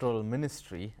pastoral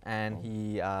ministry, and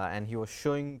He was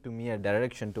showing to me a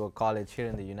direction to a college here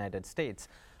in the United States.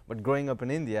 But growing up in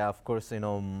India, of course,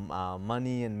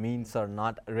 money and means are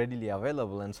not readily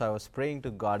available, and so I was praying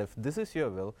to God, if this is your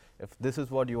will, if this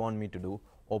is what you want me to do,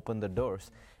 open the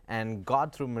doors. And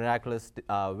God, through miraculous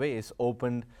ways,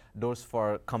 opened doors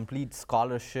for complete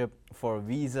scholarship, for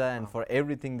visa, and for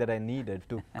everything that I needed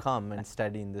to come and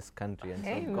study in this country. And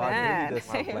so God really does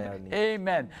supply our needs.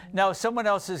 Amen. Now, someone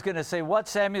else is going to say,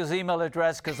 what's Samuel's email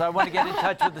address? Because I want to get in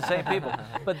touch with the same people.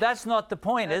 But that's not the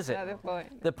point, is it? That's not the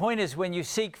point. The point is when you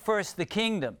seek first the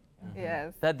kingdom,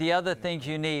 Yes. that the other things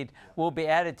you need will be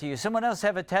added to you. Someone else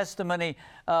have a testimony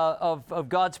of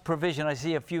God's provision? I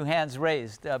see a few hands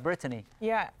raised. Brittany.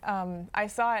 Yeah, I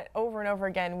saw it over and over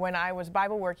again when I was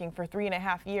Bible working for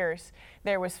 3.5 years.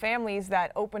 There was families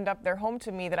that opened up their home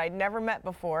to me that I'd never met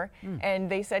before, and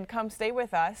they said, come stay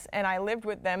with us, and I lived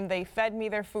with them. They fed me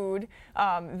their food.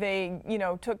 They,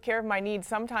 took care of my needs.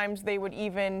 Sometimes they would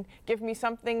even give me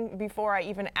something before I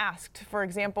even asked. For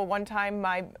example, one time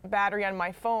my battery on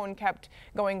my phone kept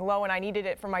going low, and I needed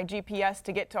it for my GPS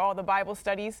to get to all the Bible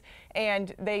studies,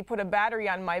 and they put a battery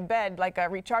on my bed, like a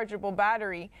rechargeable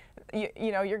battery.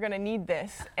 You're going to need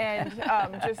this, and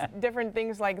just different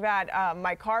things like that.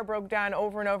 My car broke down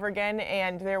over and over again,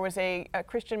 and there was a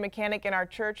Christian mechanic in our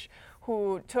church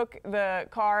who took the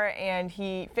car and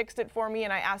he fixed it for me,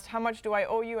 and I asked, how much do I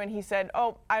owe you? And he said,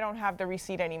 oh, I don't have the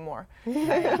receipt anymore. Over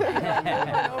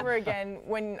and over again,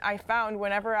 when I found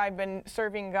whenever I've been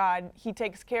serving God, He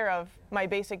takes care of my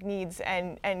basic needs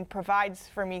and provides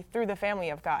for me through the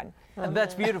family of God. And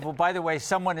that's beautiful. By the way,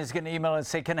 someone is going to email and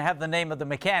say, can I have the name of the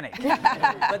mechanic?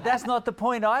 But that's not the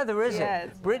point either, is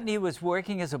it? Brittany was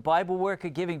working as a Bible worker,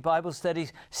 giving Bible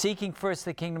studies, seeking first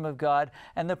the kingdom of God,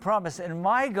 and the promise, and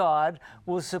my God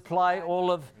will supply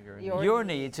all of your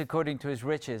needs according to his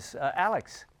riches.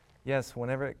 Alex? Yes,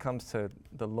 whenever it comes to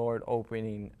the Lord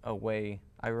opening a way,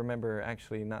 I remember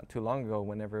actually not too long ago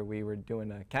whenever we were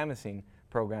doing a canvassing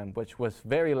program, which was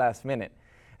very last minute.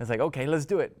 It's like, okay, let's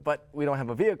do it, but we don't have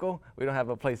a vehicle, we don't have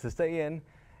a place to stay in.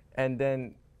 And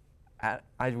then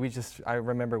I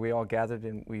remember we all gathered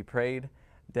and we prayed.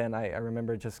 Then I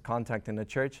remember just contacting the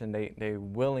church, and they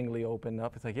willingly opened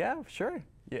up. It's like, yeah, sure.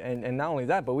 Yeah, and not only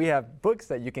that, but we have books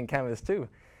that you can canvas too,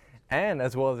 and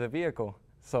as well as a vehicle.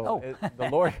 So the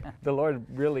Lord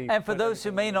really. And for those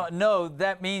who may not know,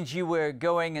 that means you were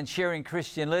going and sharing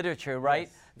Christian literature, right?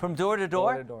 Yes. From door to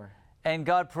door? Door to door. And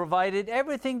God provided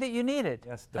everything that you needed.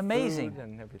 Yes, the amazing. Food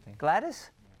and everything. Gladys?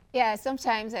 Yeah,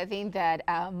 sometimes I think that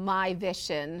my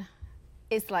vision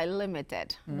is like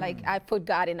limited. Like I put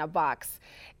God in a box.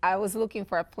 I was looking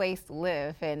for a place to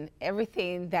live, and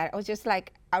everything that I was just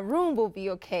like, a room will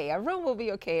be okay. A room will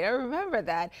be okay. I remember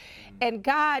that. And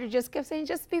God just kept saying,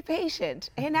 just be patient.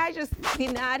 And I just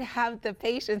did not have the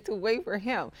patience to wait for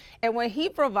him. And when he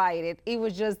provided, it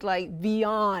was just like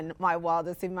beyond my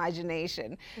wildest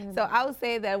imagination. So I would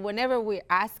say that whenever we're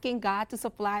asking God to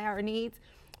supply our needs,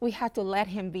 we have to let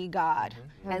him be God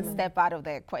and step out of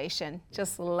the equation.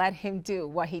 Just let him do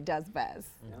what he does best.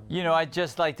 You know, I'd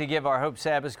just like to give our Hope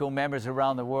Sabbath School members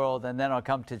around the world, and then I'll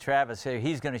come to Travis here.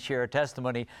 He's going to share a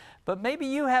testimony. But maybe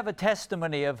you have a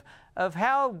testimony of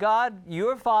how God,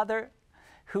 your Father,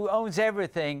 who owns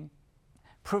everything,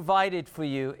 provided for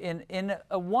you in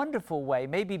a wonderful way,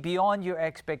 maybe beyond your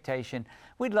expectation.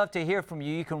 We'd love to hear from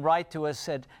you. You can write to us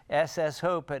at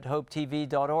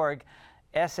sshope@hopetv.org.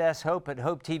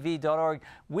 sshope@hopetv.org.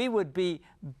 We would be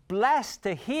blessed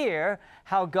to hear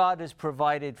how God has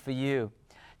provided for you.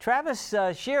 Travis,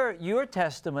 share your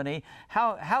testimony,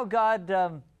 how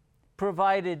God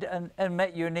provided and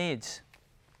met your needs.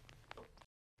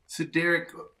 So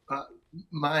Derek,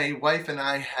 my wife and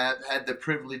I have had the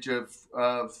privilege of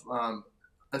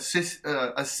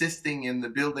assisting in the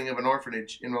building of an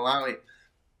orphanage in Malawi.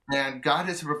 And God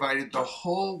has provided the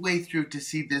whole way through to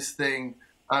see this thing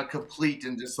complete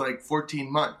in just like 14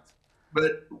 months.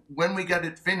 But when we got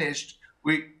it finished,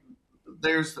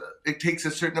 it takes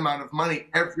a certain amount of money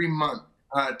every month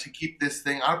to keep this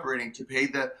thing operating, to pay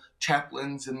the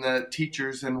chaplains and the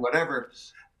teachers and whatever.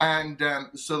 And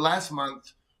so last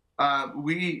month,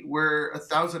 we were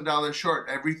 $1,000 short.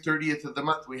 Every 30th of the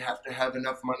month, we have to have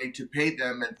enough money to pay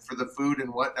them and for the food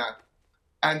and whatnot.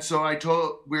 And so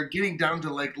we're getting down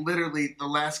to like literally the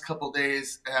last couple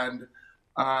days, and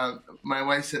my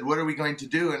wife said, what are we going to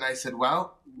do? And I said,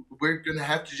 well, we're going to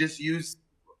have to just use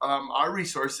our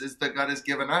resources that God has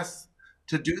given us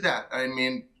to do that. I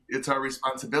mean, it's our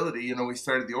responsibility. You know, we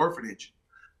started the orphanage.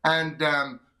 And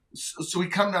so we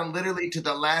come down literally to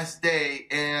the last day,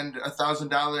 and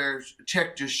 $1,000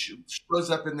 check just shows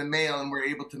up in the mail, and we're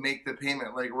able to make the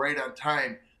payment like right on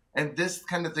time. And this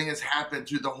kind of thing has happened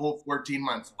through the whole 14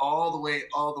 months, all the way.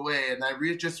 And I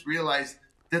just realized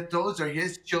that those are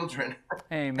his children.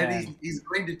 Amen. And he's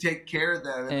going to take care of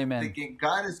them. And Amen. I'm thinking,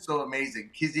 God is so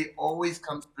amazing because he always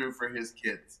comes through for his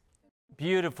kids.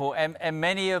 Beautiful. And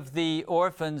many of the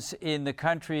orphans in the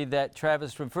country that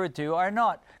Travis referred to are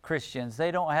not Christians. They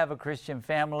don't have a Christian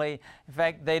family. In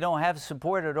fact, they don't have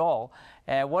support at all.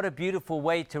 What a beautiful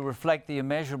way to reflect the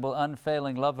immeasurable,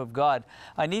 unfailing love of God.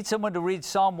 I need someone to read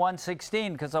Psalm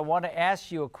 116 because I want to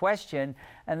ask you a question,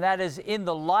 and that is, in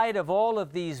the light of all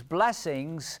of these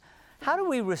blessings, how do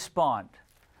we respond?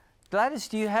 Gladys,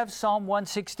 do you have Psalm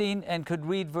 116 and could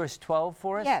read verse 12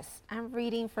 for us? Yes, I'm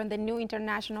reading from the New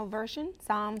International Version,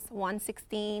 Psalms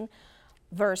 116,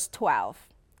 verse 12.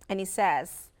 And it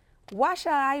says, why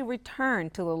shall I return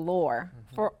to the Lord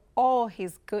for all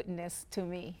his goodness to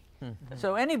me?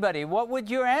 So anybody, what would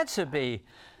your answer be?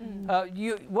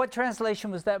 What translation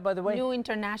was that, by the way? New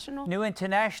International. New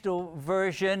International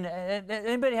Version.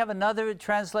 Anybody have another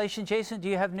translation? Jason, do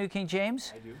you have New King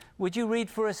James? I do. Would you read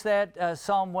for us that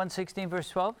Psalm 116, verse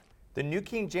 12? The New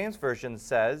King James Version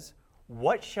says,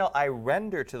 what shall I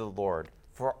render to the Lord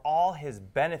for all his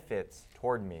benefits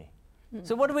toward me?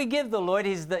 So what do we give the Lord?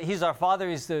 He's our Father.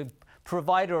 He's the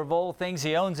provider of all things.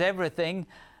 He owns everything.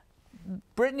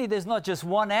 Brittany, there's not just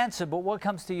one answer, but what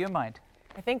comes to your mind?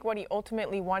 I think what he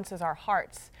ultimately wants is our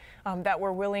hearts, that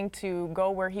we're willing to go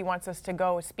where he wants us to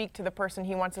go, speak to the person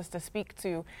he wants us to speak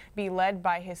to, be led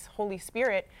by his Holy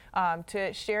Spirit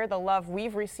to share the love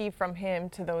we've received from him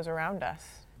to those around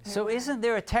us. So isn't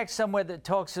there a text somewhere that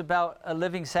talks about a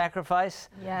living sacrifice?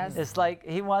 Yes. It's like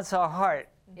he wants our heart.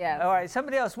 Yes. All right,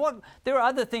 somebody else. There are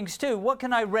other things too. What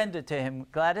can I render to him,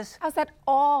 Gladys? I said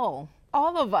all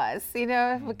of us,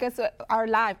 because our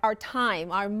life, our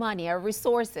time, our money, our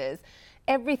resources,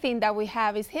 everything that we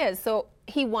have is his. So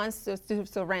he wants us to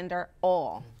surrender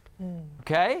all.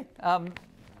 Okay.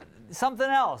 Something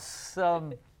else.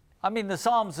 The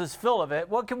Psalms is full of it.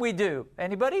 What can we do?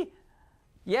 Anybody?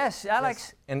 Yes,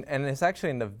 Alex. Yes. And it's actually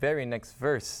in the very next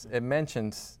verse. It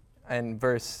mentions in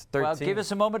verse 13. Well, give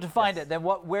us a moment to find it. Then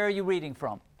where are you reading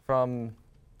from? From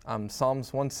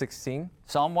Psalms 116.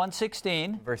 Psalm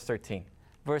 116. Verse 13.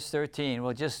 Verse 13.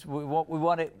 Well, we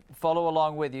want to follow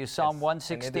along with you. Psalm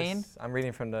 116. I'm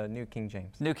reading from the New King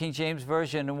James. New King James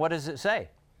Version. And what does it say?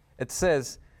 It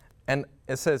says, in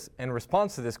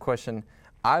response to this question,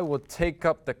 I will take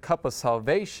up the cup of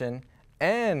salvation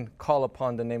and call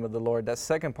upon the name of the Lord. That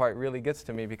second part really gets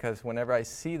to me, because whenever I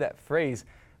see that phrase,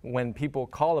 when people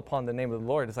call upon the name of the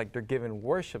Lord, it's like they're giving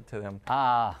worship to him.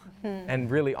 And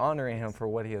really honoring him for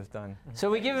what he has done. So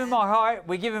we give him our heart,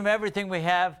 we give him everything we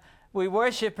have, we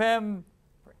worship him,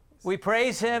 we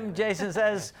praise him, Jason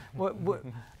says.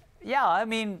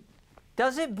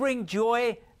 Does it bring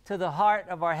joy to the heart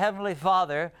of our Heavenly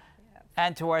Father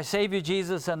and to our Savior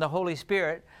Jesus and the Holy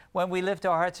Spirit when we lift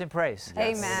our hearts in praise?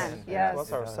 Amen. Yes.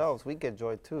 Plus ourselves, we get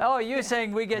joy too. Oh, you're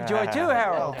saying we get joy too,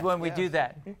 Harold, when we do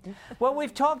that. Well,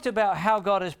 we've talked about how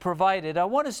God has provided. I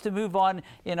want us to move on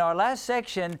in our last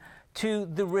section to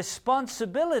the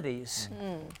responsibilities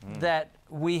that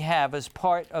we have as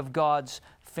part of God's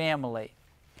family.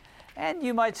 And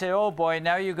you might say, oh boy,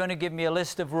 now you're going to give me a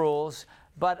list of rules.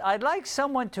 But I'd like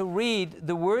someone to read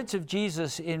the words of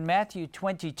Jesus in Matthew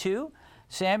 22.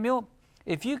 Samuel,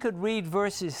 if you could read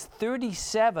verses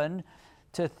 37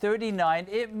 to 39,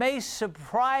 it may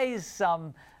surprise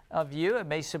some of you. It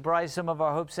may surprise some of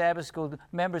our Hope Sabbath School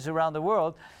members around the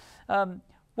world.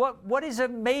 What is a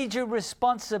major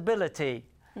responsibility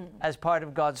as part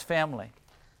of God's family?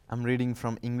 I'm reading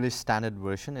from English Standard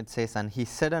Version. It says, and he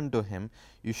said unto him,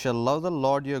 you shall love the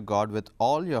Lord your God with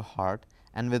all your heart,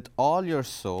 and with all your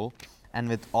soul, and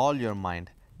with all your mind.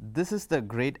 This is the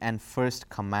great and first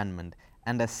commandment.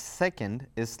 And a second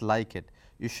is like it.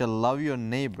 You shall love your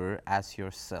neighbor as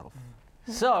yourself.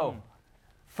 So,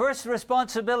 first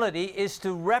responsibility is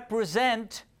to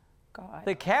represent God.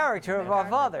 The character of our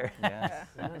Father. Yes.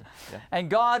 And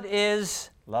God is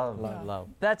Love.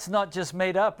 That's not just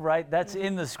made up, right? That's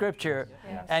in the scripture.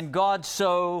 Yes. And God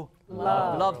so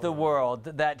loved the world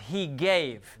that he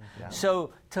gave. Yeah.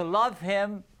 So to love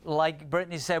him, like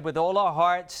Brittany said, with all our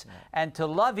hearts, and to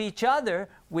love each other,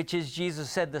 which is, Jesus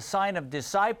said, the sign of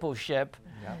discipleship,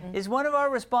 is one of our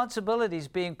responsibilities,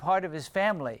 being part of his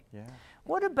family. Yeah.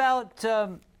 What about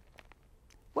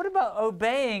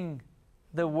obeying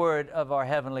the word of our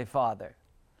Heavenly Father?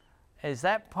 Is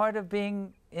that part of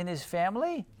being in his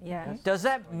family? Yes. Does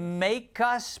that make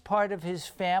us part of his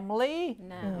family?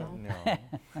 No.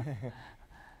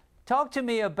 Talk to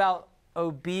me about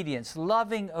obedience,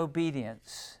 loving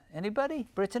obedience. Anybody?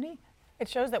 Brittany? It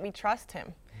shows that we trust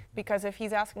him, because if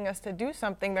he's asking us to do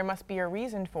something, there must be a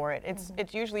reason for it.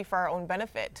 It's usually for our own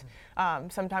benefit.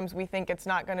 Sometimes we think it's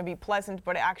not going to be pleasant,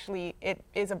 but actually it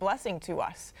is a blessing to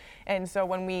us. And so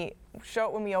when we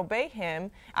obey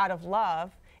him out of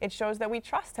love, it shows that we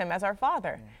trust him as our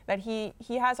Father, that he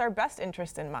has our best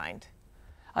interest in mind.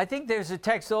 I think there's a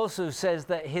text also says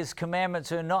that his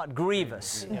commandments are not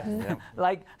grievous.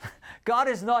 Like, God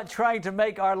is not trying to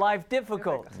make our life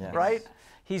difficult, right?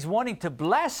 He's wanting to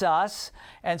bless us,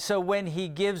 and so when he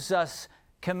gives us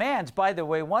commands, by the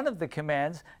way, one of the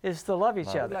commands is to love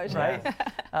each other,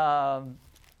 right?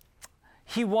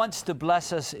 He wants to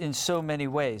bless us in so many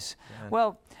ways.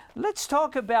 Well, let's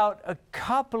talk about a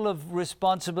couple of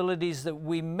responsibilities that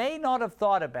we may not have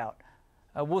thought about.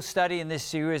 We'll study in this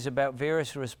series about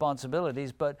various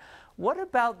responsibilities, but what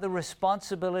about the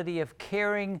responsibility of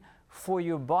caring for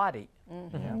your body?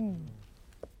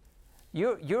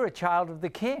 You're a child of the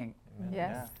King.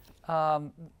 Yes.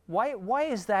 Why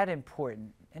is that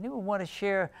important? Anyone want to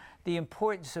share the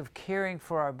importance of caring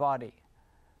for our body?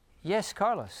 Yes,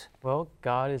 Carlos. Well,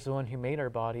 God is the one who made our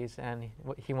bodies, and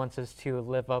he wants us to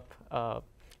live up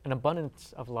an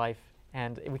abundance of life,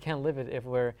 and we can't live it if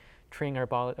we're treating our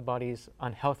bodies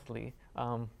unhealthily.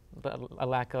 A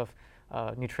lack of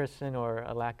nutrition, or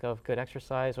a lack of good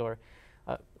exercise, or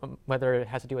whether it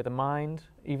has to do with the mind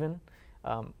even.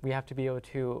 We have to be able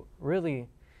to really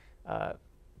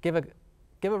give a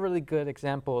really good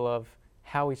example of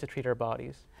how we should treat our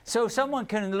bodies. So someone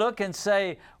can look and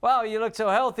say, wow, you look so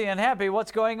healthy and happy.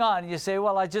 What's going on? And you say,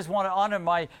 well, I just want to honor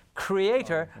my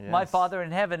Creator, my Father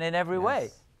in heaven in every way.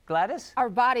 Gladys? Our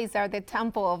bodies are the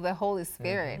temple of the Holy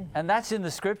Spirit. And that's in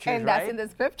the scriptures, And right? that's in the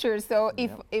scriptures. So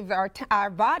if our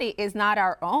body is not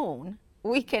our own,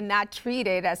 we cannot treat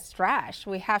it as trash.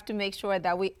 We have to make sure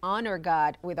that we honor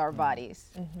God with our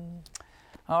bodies.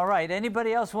 All right.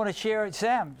 Anybody else want to share?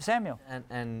 Samuel?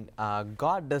 And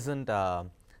God doesn't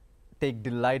take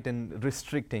delight in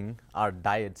restricting our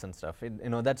diets and stuff.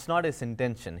 That's not his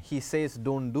intention. He says,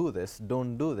 don't do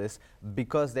this,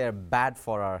 because they are bad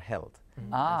for our health.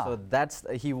 So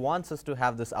he wants us to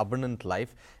have this abundant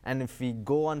life, and if we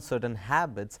go on certain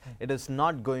habits, it is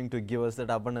not going to give us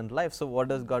that abundant life. So what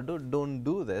does God do? Don't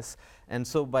do this. And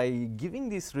so by giving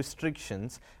these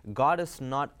restrictions, God is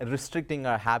not restricting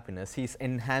our happiness, he's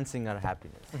enhancing our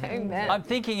happiness. Amen. I'm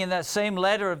thinking in that same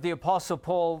letter of the Apostle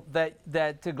Paul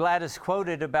that Gladys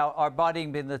quoted about our body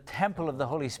being the temple of the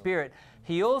Holy Spirit,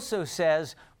 he also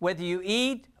says, whether you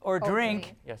eat or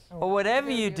drink, or whatever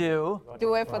you do,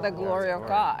 do it for the glory of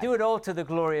God. Do it all to the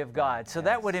glory of God. So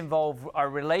that would involve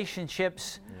our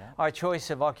relationships, our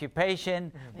choice of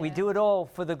occupation. We do it all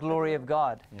for the glory of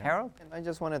God. Harold? And I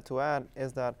just wanted to add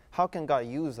is that how can God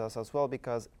use us as well?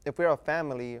 Because if we're a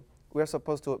family, we're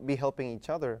supposed to be helping each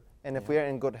other. And if we are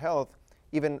in good health,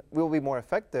 even we'll be more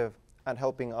effective at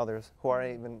helping others who are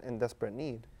even in desperate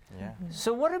need.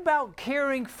 So what about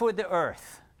caring for the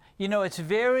earth? It's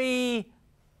very,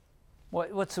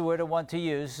 what's the word I want to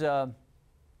use?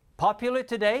 Popular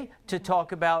today to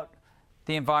talk about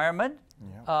the environment.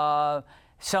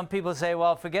 Some people say,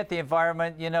 well, forget the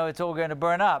environment, it's all going to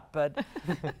burn up.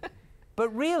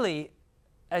 But really,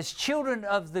 as children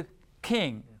of the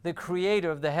King, the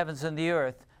Creator of the heavens and the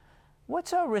earth,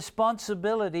 what's our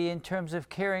responsibility in terms of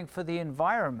caring for the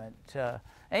environment?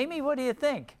 Amy, what do you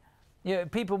think?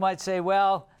 People might say,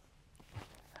 well,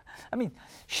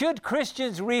 should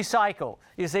Christians recycle?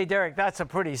 You say, Derek, that's a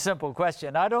pretty simple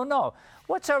question. I don't know.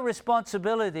 What's our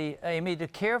responsibility, Amy, to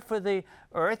care for the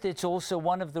earth? It's also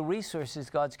one of the resources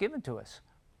God's given to us.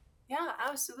 Yeah,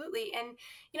 absolutely. And,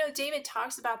 David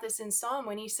talks about this in Psalm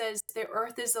when he says, the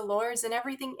earth is the Lord's and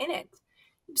everything in it.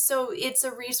 So it's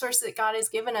a resource that God has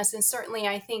given us. And certainly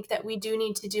I think that we do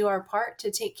need to do our part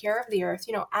to take care of the earth.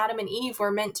 Adam and Eve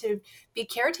were meant to be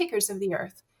caretakers of the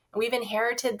earth. And we've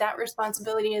inherited that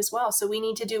responsibility as well. So we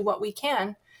need to do what we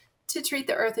can to treat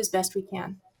the earth as best we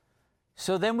can.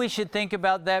 So then we should think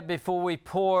about that before we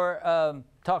pour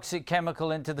toxic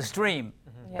chemical into the stream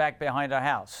back behind our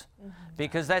house.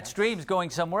 Because that stream's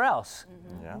going somewhere else,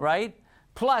 right?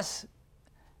 Plus,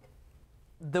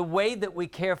 the way that we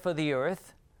care for the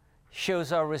earth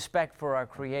shows our respect for our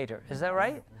Creator. Is that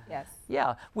right? Yes.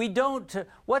 Yeah. We don't,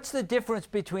 what's the difference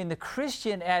between the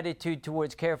Christian attitude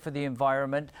towards care for the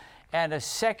environment and a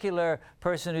secular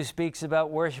person who speaks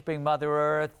about worshiping Mother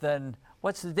Earth? And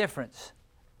what's the difference?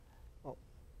 Well,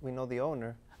 we know the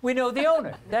owner. We know the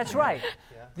owner. That's right.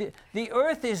 The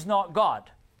earth is not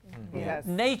God. Yes.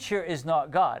 Nature is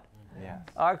not God.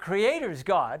 Our Creator is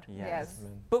God. Yes.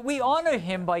 But we honor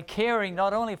Him by caring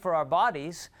not only for our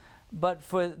bodies, but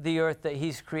for the earth that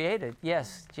He's created.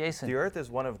 Yes, Jason. The earth is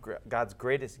one of God's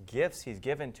greatest gifts He's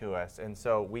given to us. And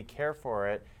so we care for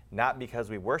it, not because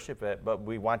we worship it, but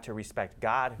we want to respect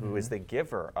God, who is the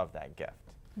giver of that gift.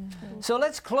 So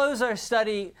let's close our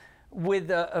study with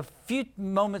a few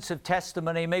moments of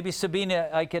testimony. Maybe Sabina,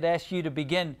 I could ask you to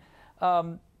begin.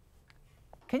 Can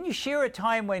you share a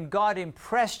time when God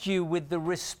impressed you with the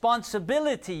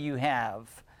responsibility you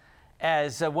have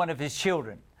as one of His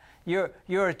children? You're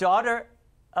a daughter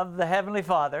of the Heavenly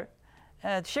Father.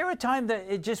 And share a time that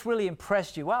it just really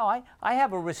impressed you. Wow, I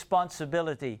have a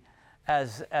responsibility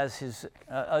as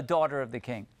a daughter of the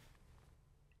King.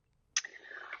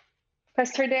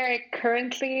 Pastor Derek,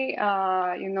 currently,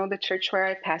 the church where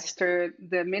I pastor,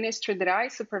 the ministry that I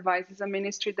supervise is a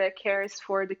ministry that cares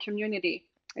for the community.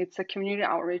 It's a community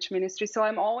outreach ministry. So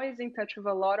I'm always in touch with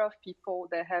a lot of people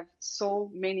that have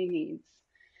so many needs.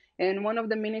 And one of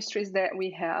the ministries that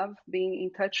we have been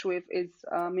in touch with is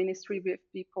a ministry with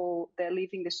people that live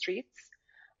in the streets,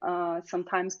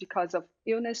 sometimes because of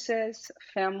illnesses,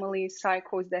 family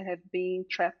cycles that have been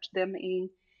trapped them in.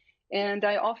 And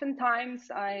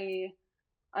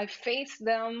I face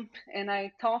them and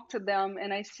I talk to them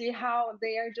and I see how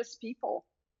they are just people.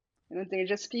 They're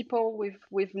just people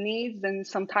with needs, and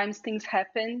sometimes things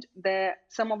happened that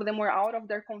some of them were out of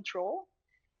their control.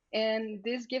 And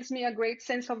this gives me a great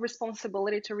sense of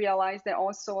responsibility to realize that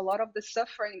also a lot of the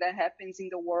suffering that happens in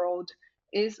the world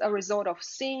is a result of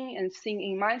sin, and sin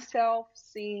in myself,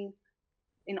 sin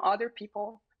in other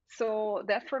people. So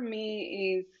that for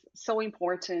me is so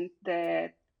important,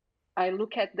 that I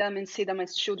look at them and see them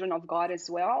as children of God as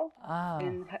well,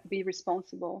 and be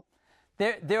responsible.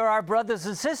 They're our brothers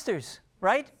and sisters,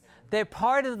 right? They're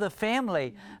part of the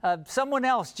family. Someone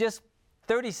else, just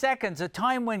 30 seconds, a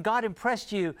time when God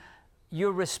impressed you,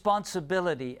 your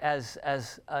responsibility as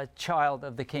a child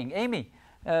of the King. Amy,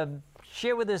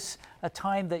 share with us a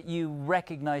time that you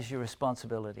recognize your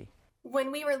responsibility.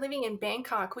 When we were living in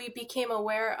Bangkok, we became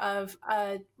aware of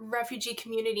a refugee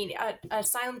community, an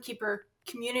asylum keeper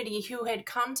community who had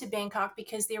come to Bangkok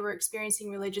because they were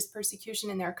experiencing religious persecution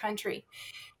in their country.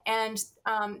 And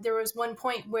there was one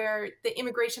point where the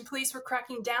immigration police were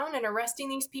cracking down and arresting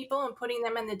these people and putting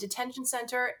them in the detention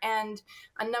center. And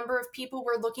a number of people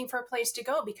were looking for a place to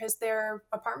go because their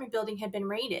apartment building had been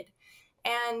raided.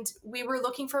 And we were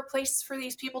looking for a place for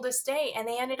these people to stay. And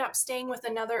they ended up staying with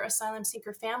another asylum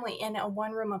seeker family in a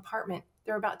one-room apartment.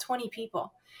 There were about 20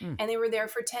 people. And they were there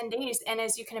for 10 days. And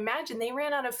as you can imagine, they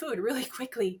ran out of food really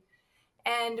quickly.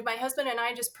 And my husband and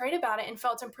I just prayed about it and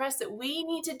felt impressed that we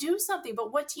need to do something.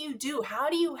 But what do you do? How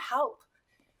do you help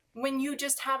when you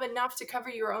just have enough to cover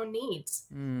your own needs?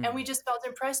 And we just felt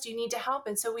impressed. You need to help.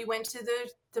 And so we went to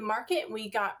the market and we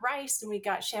got rice and we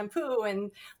got shampoo and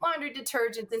laundry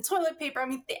detergent and toilet paper. I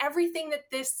mean, everything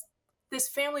that this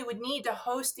family would need to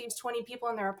host these 20 people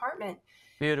in their apartment.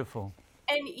 Beautiful.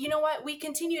 And you know what? We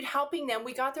continued helping them.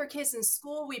 We got their kids in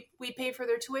school. We paid for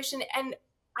their tuition. And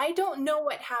I don't know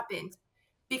what happened,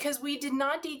 because we did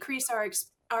not decrease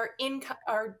our income.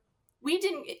 We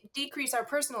didn't decrease our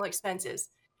personal expenses.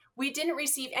 We didn't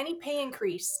receive any pay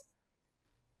increase.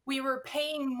 We were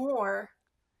paying more,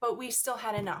 but we still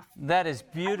had enough. That is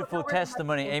beautiful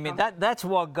testimony, Amy. That's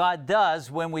what God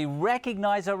does when we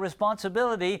recognize our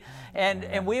responsibility,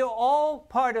 and we are all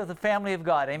part of the family of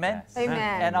God. Amen? Yes.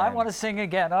 Amen. And I want to sing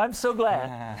again. I'm so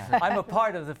glad I'm a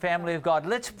part of the family of God.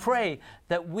 Let's pray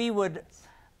that we would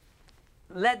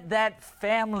let that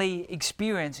family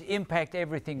experience impact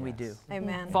everything we do.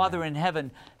 Amen. Father in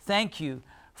heaven, thank you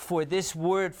for this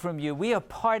word from you. We are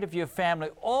part of your family.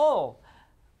 All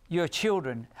your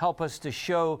children, help us to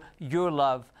show your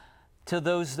love to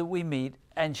those that we meet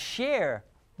and share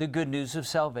the good news of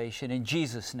salvation. In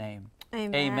Jesus' name,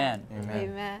 Amen. Amen.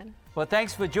 Amen. Well,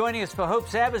 thanks for joining us for Hope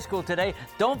Sabbath School today.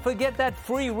 Don't forget that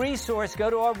free resource. Go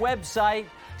to our website,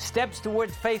 Steps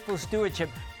Towards Faithful Stewardship.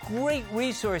 Great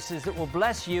resources that will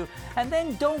bless you. And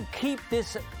then don't keep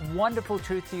this wonderful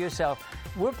truth to yourself.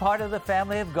 We're part of the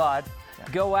family of God.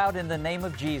 Go out in the name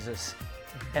of Jesus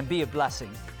and be a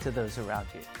blessing to those around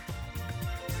you.